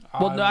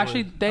 Well, no,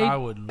 actually,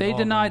 they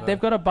denied. They've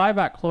got a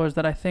buyback clause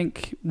that I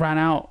think ran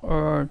out,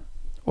 or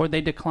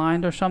they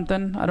declined or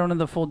something. I don't know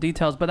the full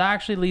details, but that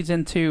actually leads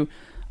into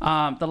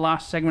the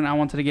last segment I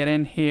wanted to get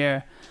in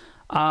here.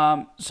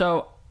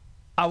 So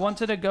I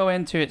wanted to go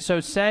into it.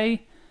 So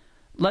say,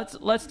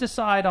 let's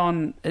decide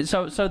on.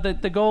 So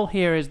the goal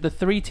here is the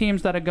 3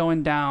 teams that are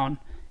going down.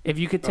 If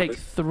you could take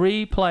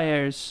 3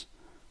 players,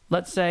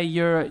 let's say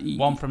you're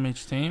one from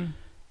each team.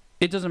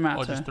 It doesn't matter.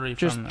 Or just 3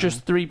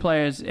 just 3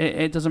 players.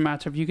 It doesn't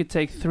matter if you could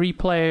take 3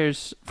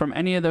 players from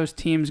any of those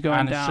teams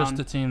going down. And it's just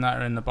the team that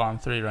are in the bottom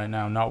 3 right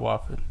now, not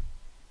Watford.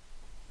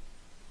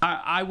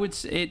 I would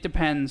say it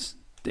depends.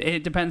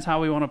 It depends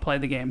how we want to play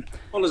the game.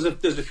 Well,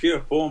 there's a few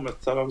at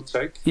Bournemouth that I would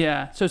take.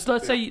 Yeah. So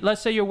let's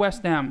say you're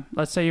West Ham.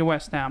 Let's say you're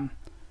West Ham.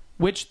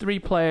 Which 3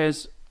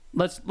 players?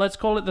 Let's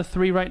call it the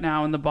 3 right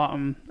now in the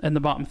bottom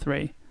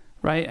 3,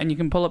 right? And you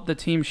can pull up the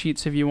team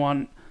sheets if you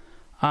want.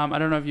 I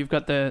don't know if you've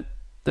got the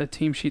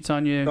team sheets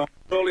on you. No,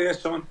 all here,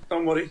 son.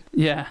 Don't worry.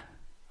 Yeah.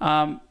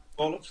 All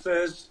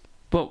upstairs.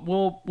 But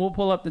we'll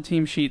pull up the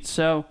team sheets.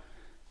 So,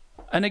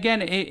 and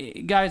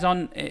again, guys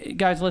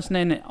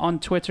listening on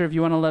Twitter, if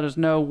you want to let us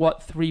know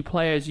what 3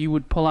 players you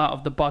would pull out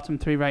of the bottom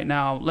 3 right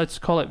now. Let's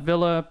call it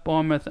Villa,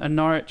 Bournemouth, and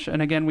Norwich.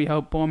 And again, we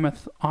hope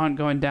Bournemouth aren't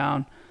going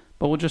down,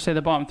 but we'll just say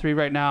the bottom 3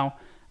 right now.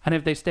 And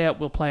if they stay up,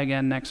 we'll play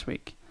again next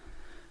week.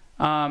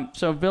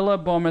 So Villa,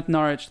 Bournemouth,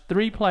 Norwich,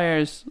 3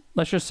 players.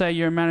 Let's just say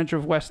you're a manager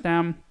of West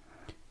Ham.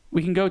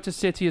 We can go to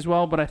City as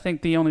well, but I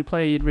think the only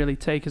player you'd really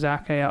take is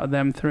Ake out of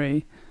them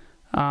 3.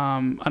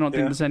 I don't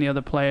think there's any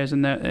other players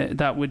in there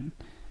that would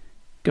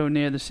go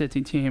near the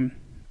City team.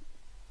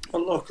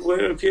 Well, look,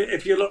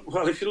 if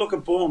you look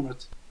at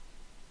Bournemouth,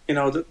 you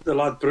know the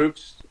lad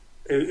Brooks,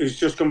 who's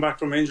just come back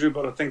from injury,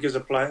 but I think is a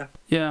player.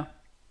 Yeah.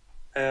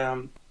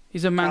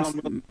 He's a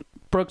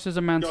Brooks is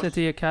a Man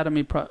City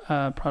Academy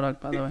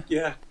product, by the way.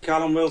 Yeah,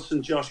 Callum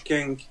Wilson, Josh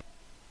King,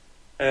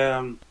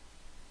 and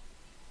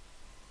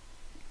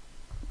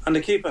the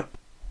keeper,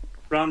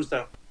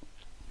 Ramsdale.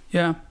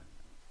 Yeah,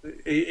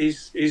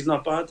 he's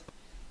not bad.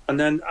 And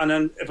then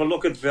if I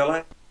look at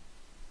Villa,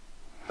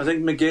 I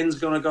think McGinn's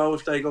going to go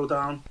if they go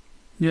down.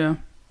 Yeah.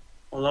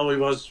 Although he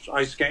was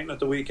ice skating at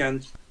the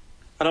weekend,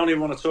 I don't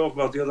even want to talk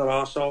about the other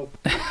arsehole.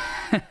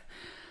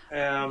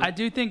 I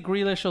do think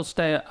Grealish will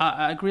stay.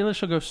 Grealish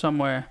will go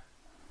somewhere.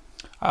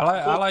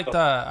 I like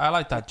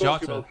that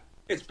Jota.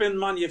 It's been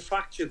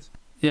manufactured.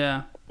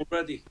 Yeah.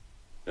 Already.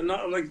 And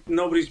not like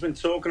nobody's been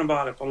talking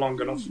about it for long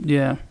enough.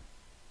 Yeah.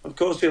 Of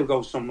course he'll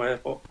go somewhere,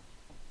 but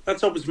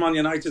let's hope it's Man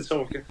United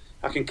so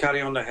I can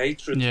carry on the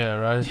hatred. Yeah,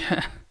 right.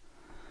 Yeah.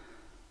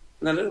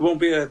 And then it won't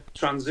be a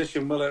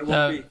transition, will it? It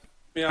won't be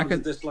me having to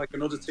dislike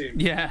another team.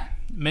 Yeah.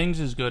 Mings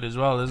is good as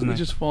well, isn't he? He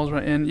just falls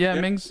right in. Yeah,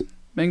 Mings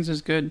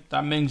is good.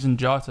 That Mings and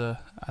Jota,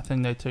 I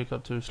think they take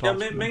up 2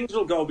 slots. Yeah, Mings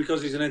will go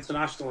because he's an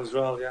international as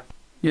well, yeah.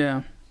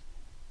 Yeah.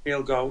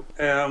 He'll go.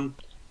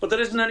 But there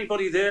isn't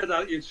anybody there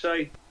that you'd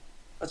say...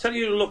 I tell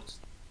you, he looked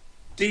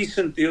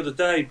decent the other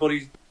day, but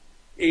he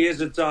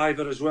is a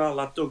diver as well,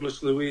 that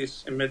Douglas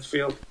Luiz in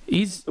midfield.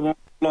 He's the one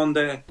blonde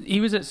there.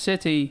 He was at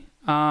City,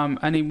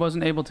 and he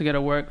wasn't able to get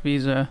a work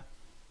visa.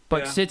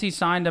 But City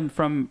signed him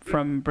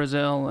from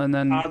Brazil, and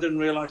then... I didn't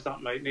realise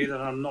that, mate, neither.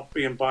 I'm not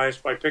being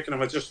biased by picking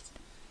him.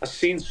 I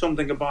seen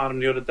something about him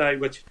the other day,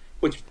 which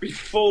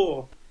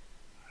before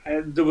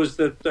there was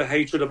the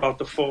hatred about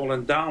the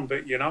falling down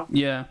bit, you know?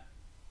 Yeah.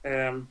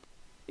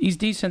 He's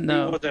decent,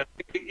 though.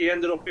 He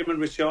ended up, him and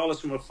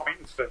Richarlison were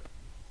fighting for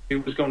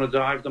who was going to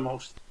dive the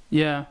most.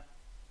 Yeah.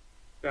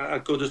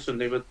 At Goodison,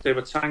 they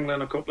were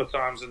tangling a couple of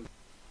times, and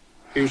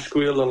who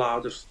squealed the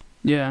loudest.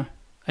 Yeah.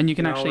 And you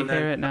can actually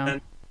hear it now.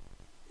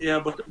 Yeah,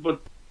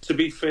 but to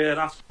be fair,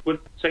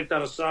 take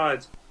that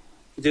aside,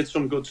 he did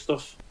some good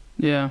stuff.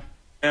 Yeah.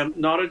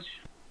 Norwich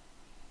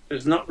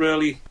is not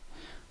really.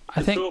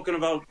 They're talking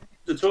about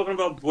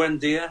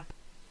Buendia,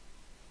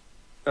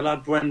 the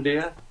lad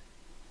Buendia,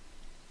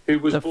 who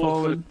was the bought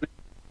forward. for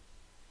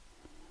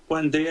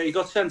Buendia. He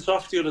got sent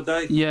off the other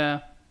day.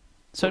 Yeah.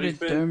 So But did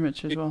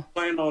Dermich as well.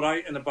 Playing all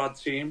right in a bad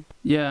team.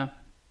 Yeah.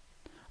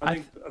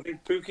 I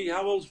think Pookie.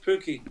 How old's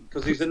Pookie?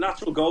 Because he's a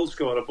natural goal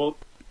scorer, but for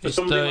He's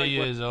somebody 30 like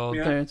years old.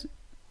 Yeah,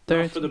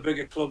 There. not for the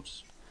bigger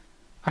clubs.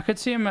 I could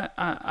see him at.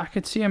 I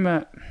could see him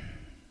at.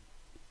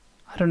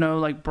 I don't know,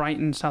 like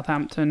Brighton,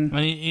 Southampton.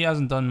 I mean, he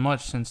hasn't done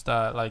much since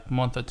that like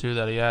month or two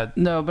that he had.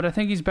 No, but I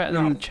think he's better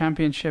than No. the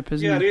Championship,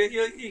 isn't Yeah,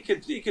 he?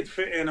 he could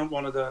fit in at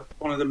one of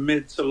the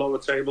mid to lower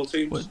table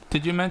teams. What,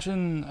 did you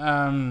mention?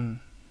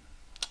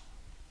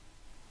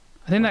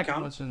 I think that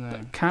Cant- What's his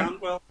name?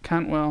 Cantwell.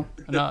 Cantwell.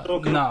 No,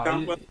 Talking of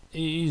Cantwell.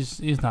 he's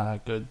not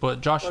that good.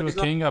 But Joshua Well, he's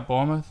King at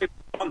Bournemouth.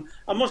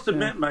 I must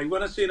admit, mate,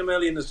 when I seen him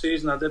early in the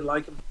season, I did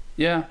like him.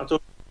 Yeah. I thought he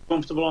was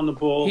comfortable on the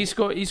ball. He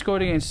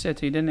scored against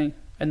City, didn't he?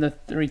 In the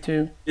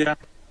 3-2. Yeah,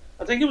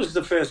 I think it was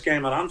the first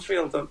game at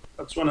Anfield.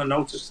 That's when I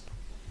noticed.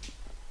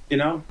 You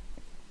know,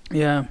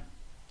 Yeah.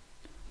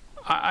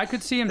 I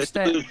could see him They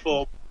staying. lose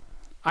four.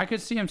 I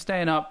could see him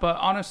staying up, but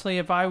honestly,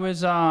 if I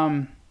was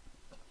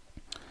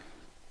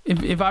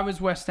if I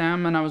was West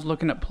Ham and I was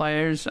looking at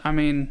players, I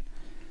mean,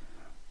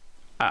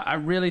 I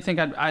really think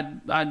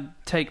I'd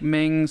take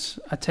Mings,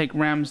 I'd take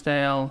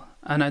Ramsdale,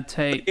 and I'd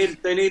take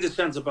They need a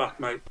centre back,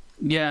 mate.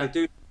 They yeah,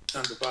 do need a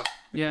centre back.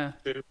 yeah,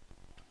 Too.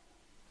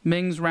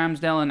 Mings,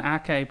 Ramsdale, and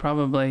Ake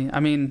probably. I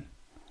mean,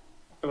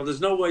 Well, there's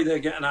no way they're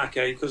getting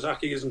Ake because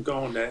Ake isn't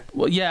going there.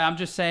 well, yeah, I'm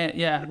just saying,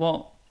 yeah,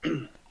 well.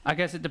 I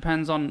guess it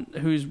depends on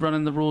who's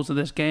running the rules of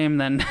this game,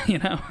 then, you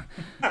know.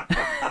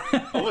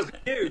 Oh, was it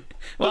you?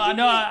 Well, Was I it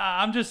know. you?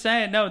 I'm just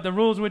saying. No, the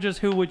rules were just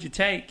who would you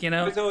take, you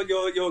know. I thought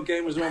your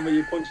game was one where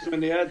you punched him in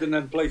the head and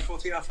then play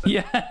footy after.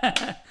 Yeah,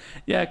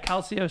 yeah.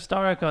 Calcio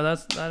Storico.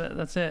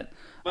 That's it.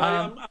 Well,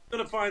 I'm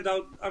going to find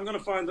out. I'm going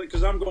to find out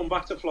because I'm going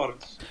back to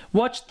Florence.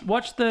 Watch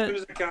As soon the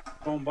as I can, I'm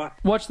going back.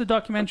 watch the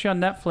documentary on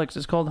Netflix.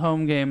 It's called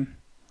Home Game.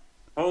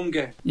 Home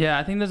game. Yeah,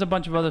 I think there's a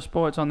bunch of other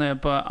sports on there,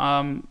 but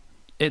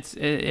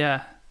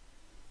yeah,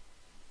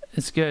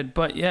 it's good.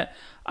 But yeah,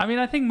 I mean,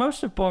 I think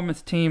most of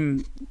Bournemouth's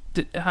team,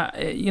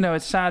 you know,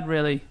 it's sad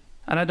really,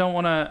 and I don't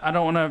want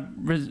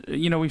to.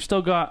 You know, we've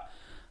still got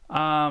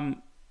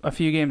a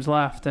few games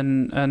left,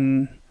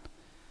 and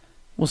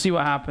we'll see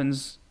what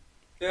happens.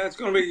 Yeah, it's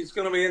going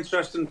to be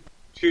interesting.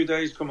 Few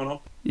days coming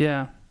up.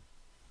 Yeah,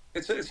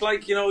 It's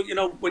like you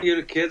know when you're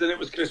a kid and it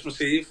was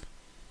Christmas Eve,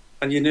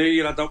 and you knew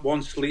you had that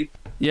one sleep,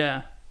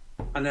 yeah,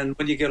 and then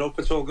when you get up,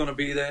 it's all going to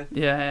be there.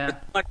 yeah. It's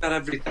like that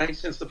every day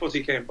since the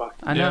footy came back,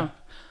 I know.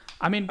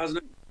 I mean, hasn't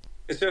it?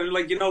 It's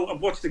like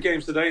I've watched the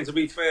games today, and to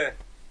be fair,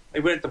 they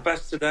weren't the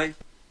best today.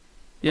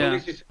 But at yeah,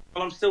 least you say,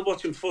 well, I'm still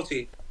watching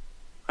footy,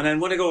 and then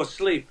when I go to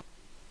sleep,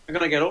 I'm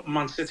going to get up and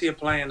Man City are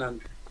playing,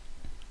 and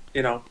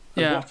and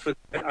Yeah. Watford,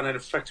 and it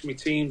affects me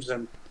teams,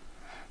 and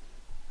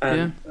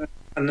Yeah.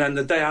 and then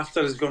the day after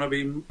is going to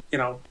be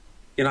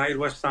United,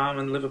 West Ham,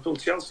 and Liverpool,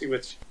 Chelsea,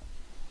 which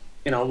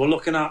we're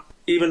looking at.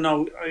 Even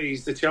though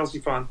he's the Chelsea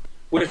fan,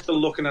 we're still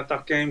looking at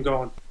that game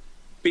going,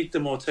 beat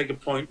them or take a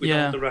point. We don't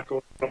Yeah. have the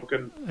record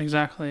broken.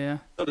 exactly. Yeah.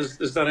 So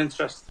there's that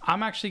interest.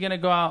 I'm actually going to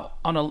go out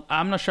on a.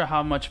 I'm not sure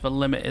how much of a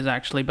limit is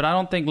actually, but I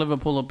don't think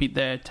Liverpool will beat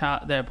their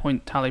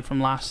point tally from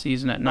last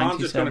season at 97.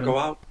 I'm just going to go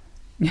out.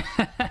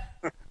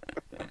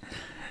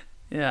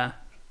 Yeah,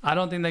 I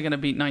don't think they're going to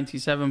beat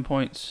 97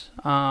 points.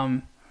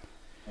 Well,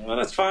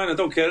 that's fine. I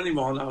don't care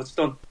anymore now. It's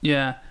done.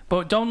 Yeah,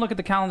 but don't look at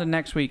the calendar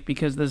next week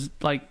because there's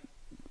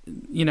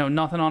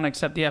nothing on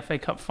except the FA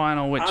Cup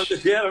final, which I'm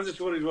just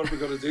worried what we're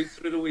going to do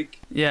through the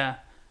week. yeah,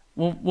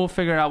 we'll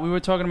figure it out. We were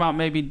talking about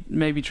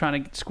maybe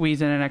trying to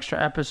squeeze in an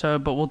extra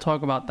episode, but we'll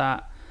talk about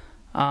that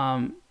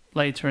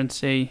later and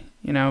see.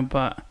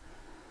 But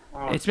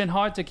it's been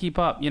hard to keep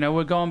up.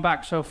 We're going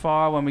back so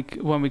far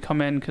when we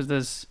come in because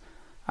there's.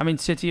 I mean,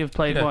 City have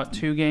played,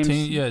 2 games?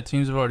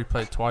 Teams have already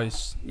played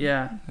twice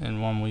Yeah. in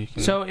 1 week.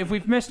 So if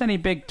we've missed any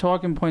big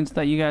talking points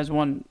that you guys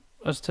want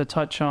us to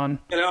touch on...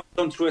 Get it out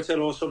on Twitter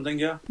or something,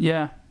 yeah?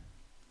 Yeah.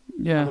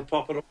 We'll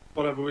pop it up,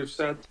 whatever we've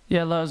said.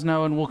 Yeah, let us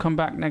know, and we'll come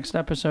back next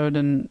episode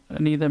and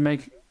either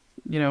make,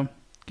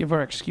 give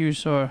our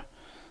excuse or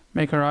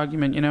make our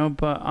argument,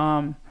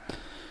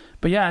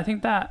 But yeah, I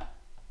think that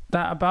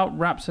about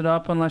wraps it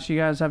up. Unless you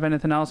guys have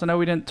anything else, I know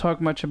we didn't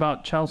talk much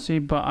about Chelsea,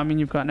 but I mean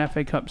you've got an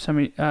FA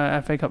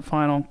Cup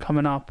final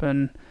coming up,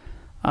 and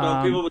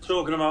Well, people were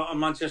talking about a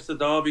Manchester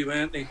derby,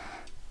 weren't they?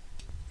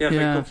 The FA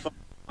Cup final,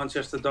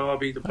 Manchester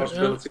derby, the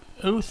possibility.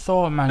 Who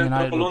thought Man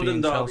United would be London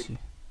in derby. Chelsea?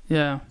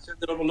 yeah, It's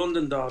ended up a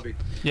London derby.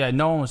 Yeah,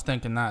 no one was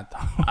thinking that.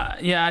 Though.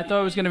 yeah, I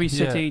thought it was going to be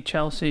City, Yeah.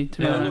 Chelsea. To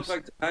be It honest, looked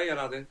like the player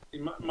had it. He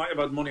might have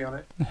had money on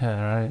it.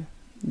 Yeah, right.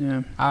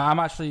 yeah,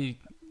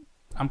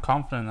 I'm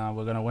confident now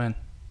we're gonna win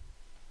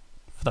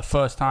for the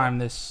first time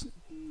this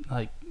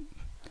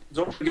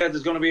Don't forget,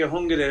 there's going to be a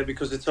hunger there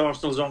because it's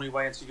Arsenal's only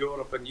way into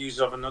Europe, and you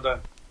have another.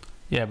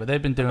 Yeah, but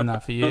they've been doing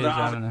that for years,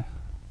 Another haven't they?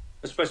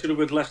 especially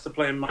with Leicester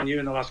playing Man U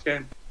in the last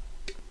game.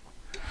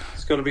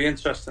 It's going to be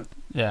interesting.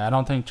 Yeah, I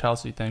don't think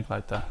Chelsea think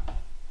like that.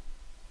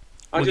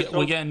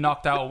 We're getting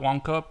knocked out of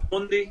one cup.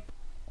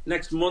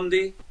 Next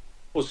Monday,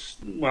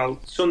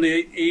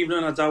 Sunday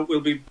evening, I doubt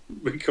we'll be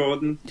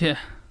recording. Yeah.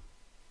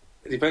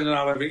 Depending on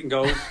how everything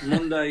goes.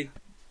 Monday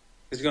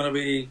is going to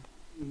be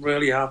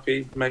really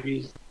happy,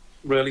 maybe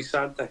really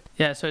sad day.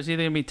 Yeah, so it's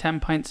either going to be 10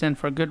 pints in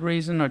for a good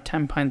reason or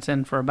 10 pints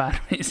in for a bad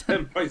reason.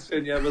 10 pints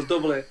in, yeah, we'll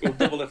double it. For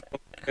the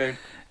game.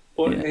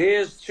 But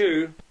here's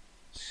to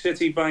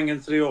City banging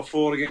 3 or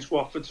 4 against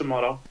Watford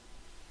tomorrow.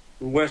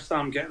 West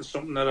Ham getting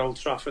something at Old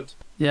Trafford.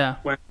 Yeah.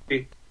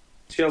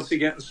 Chelsea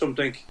getting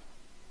something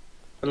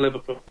at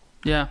Liverpool.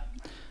 Yeah.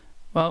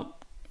 Well,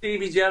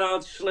 Stevie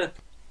Gerrard's slip.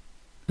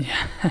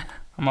 Yeah.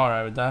 I'm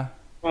alright with that.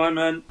 All right,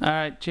 man. All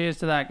right, cheers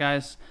to that,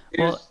 guys.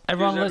 Cheers. Well,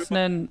 everyone Cheers,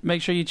 listening,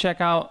 make sure you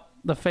check out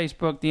the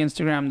Facebook, the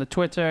Instagram, the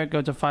Twitter.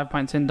 Go to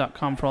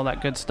 5pints.com for all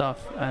that good stuff.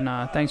 And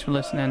thanks for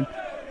listening.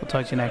 We'll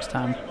talk to you next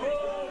time.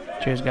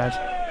 Cheers, guys.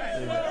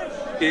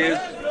 Cheers.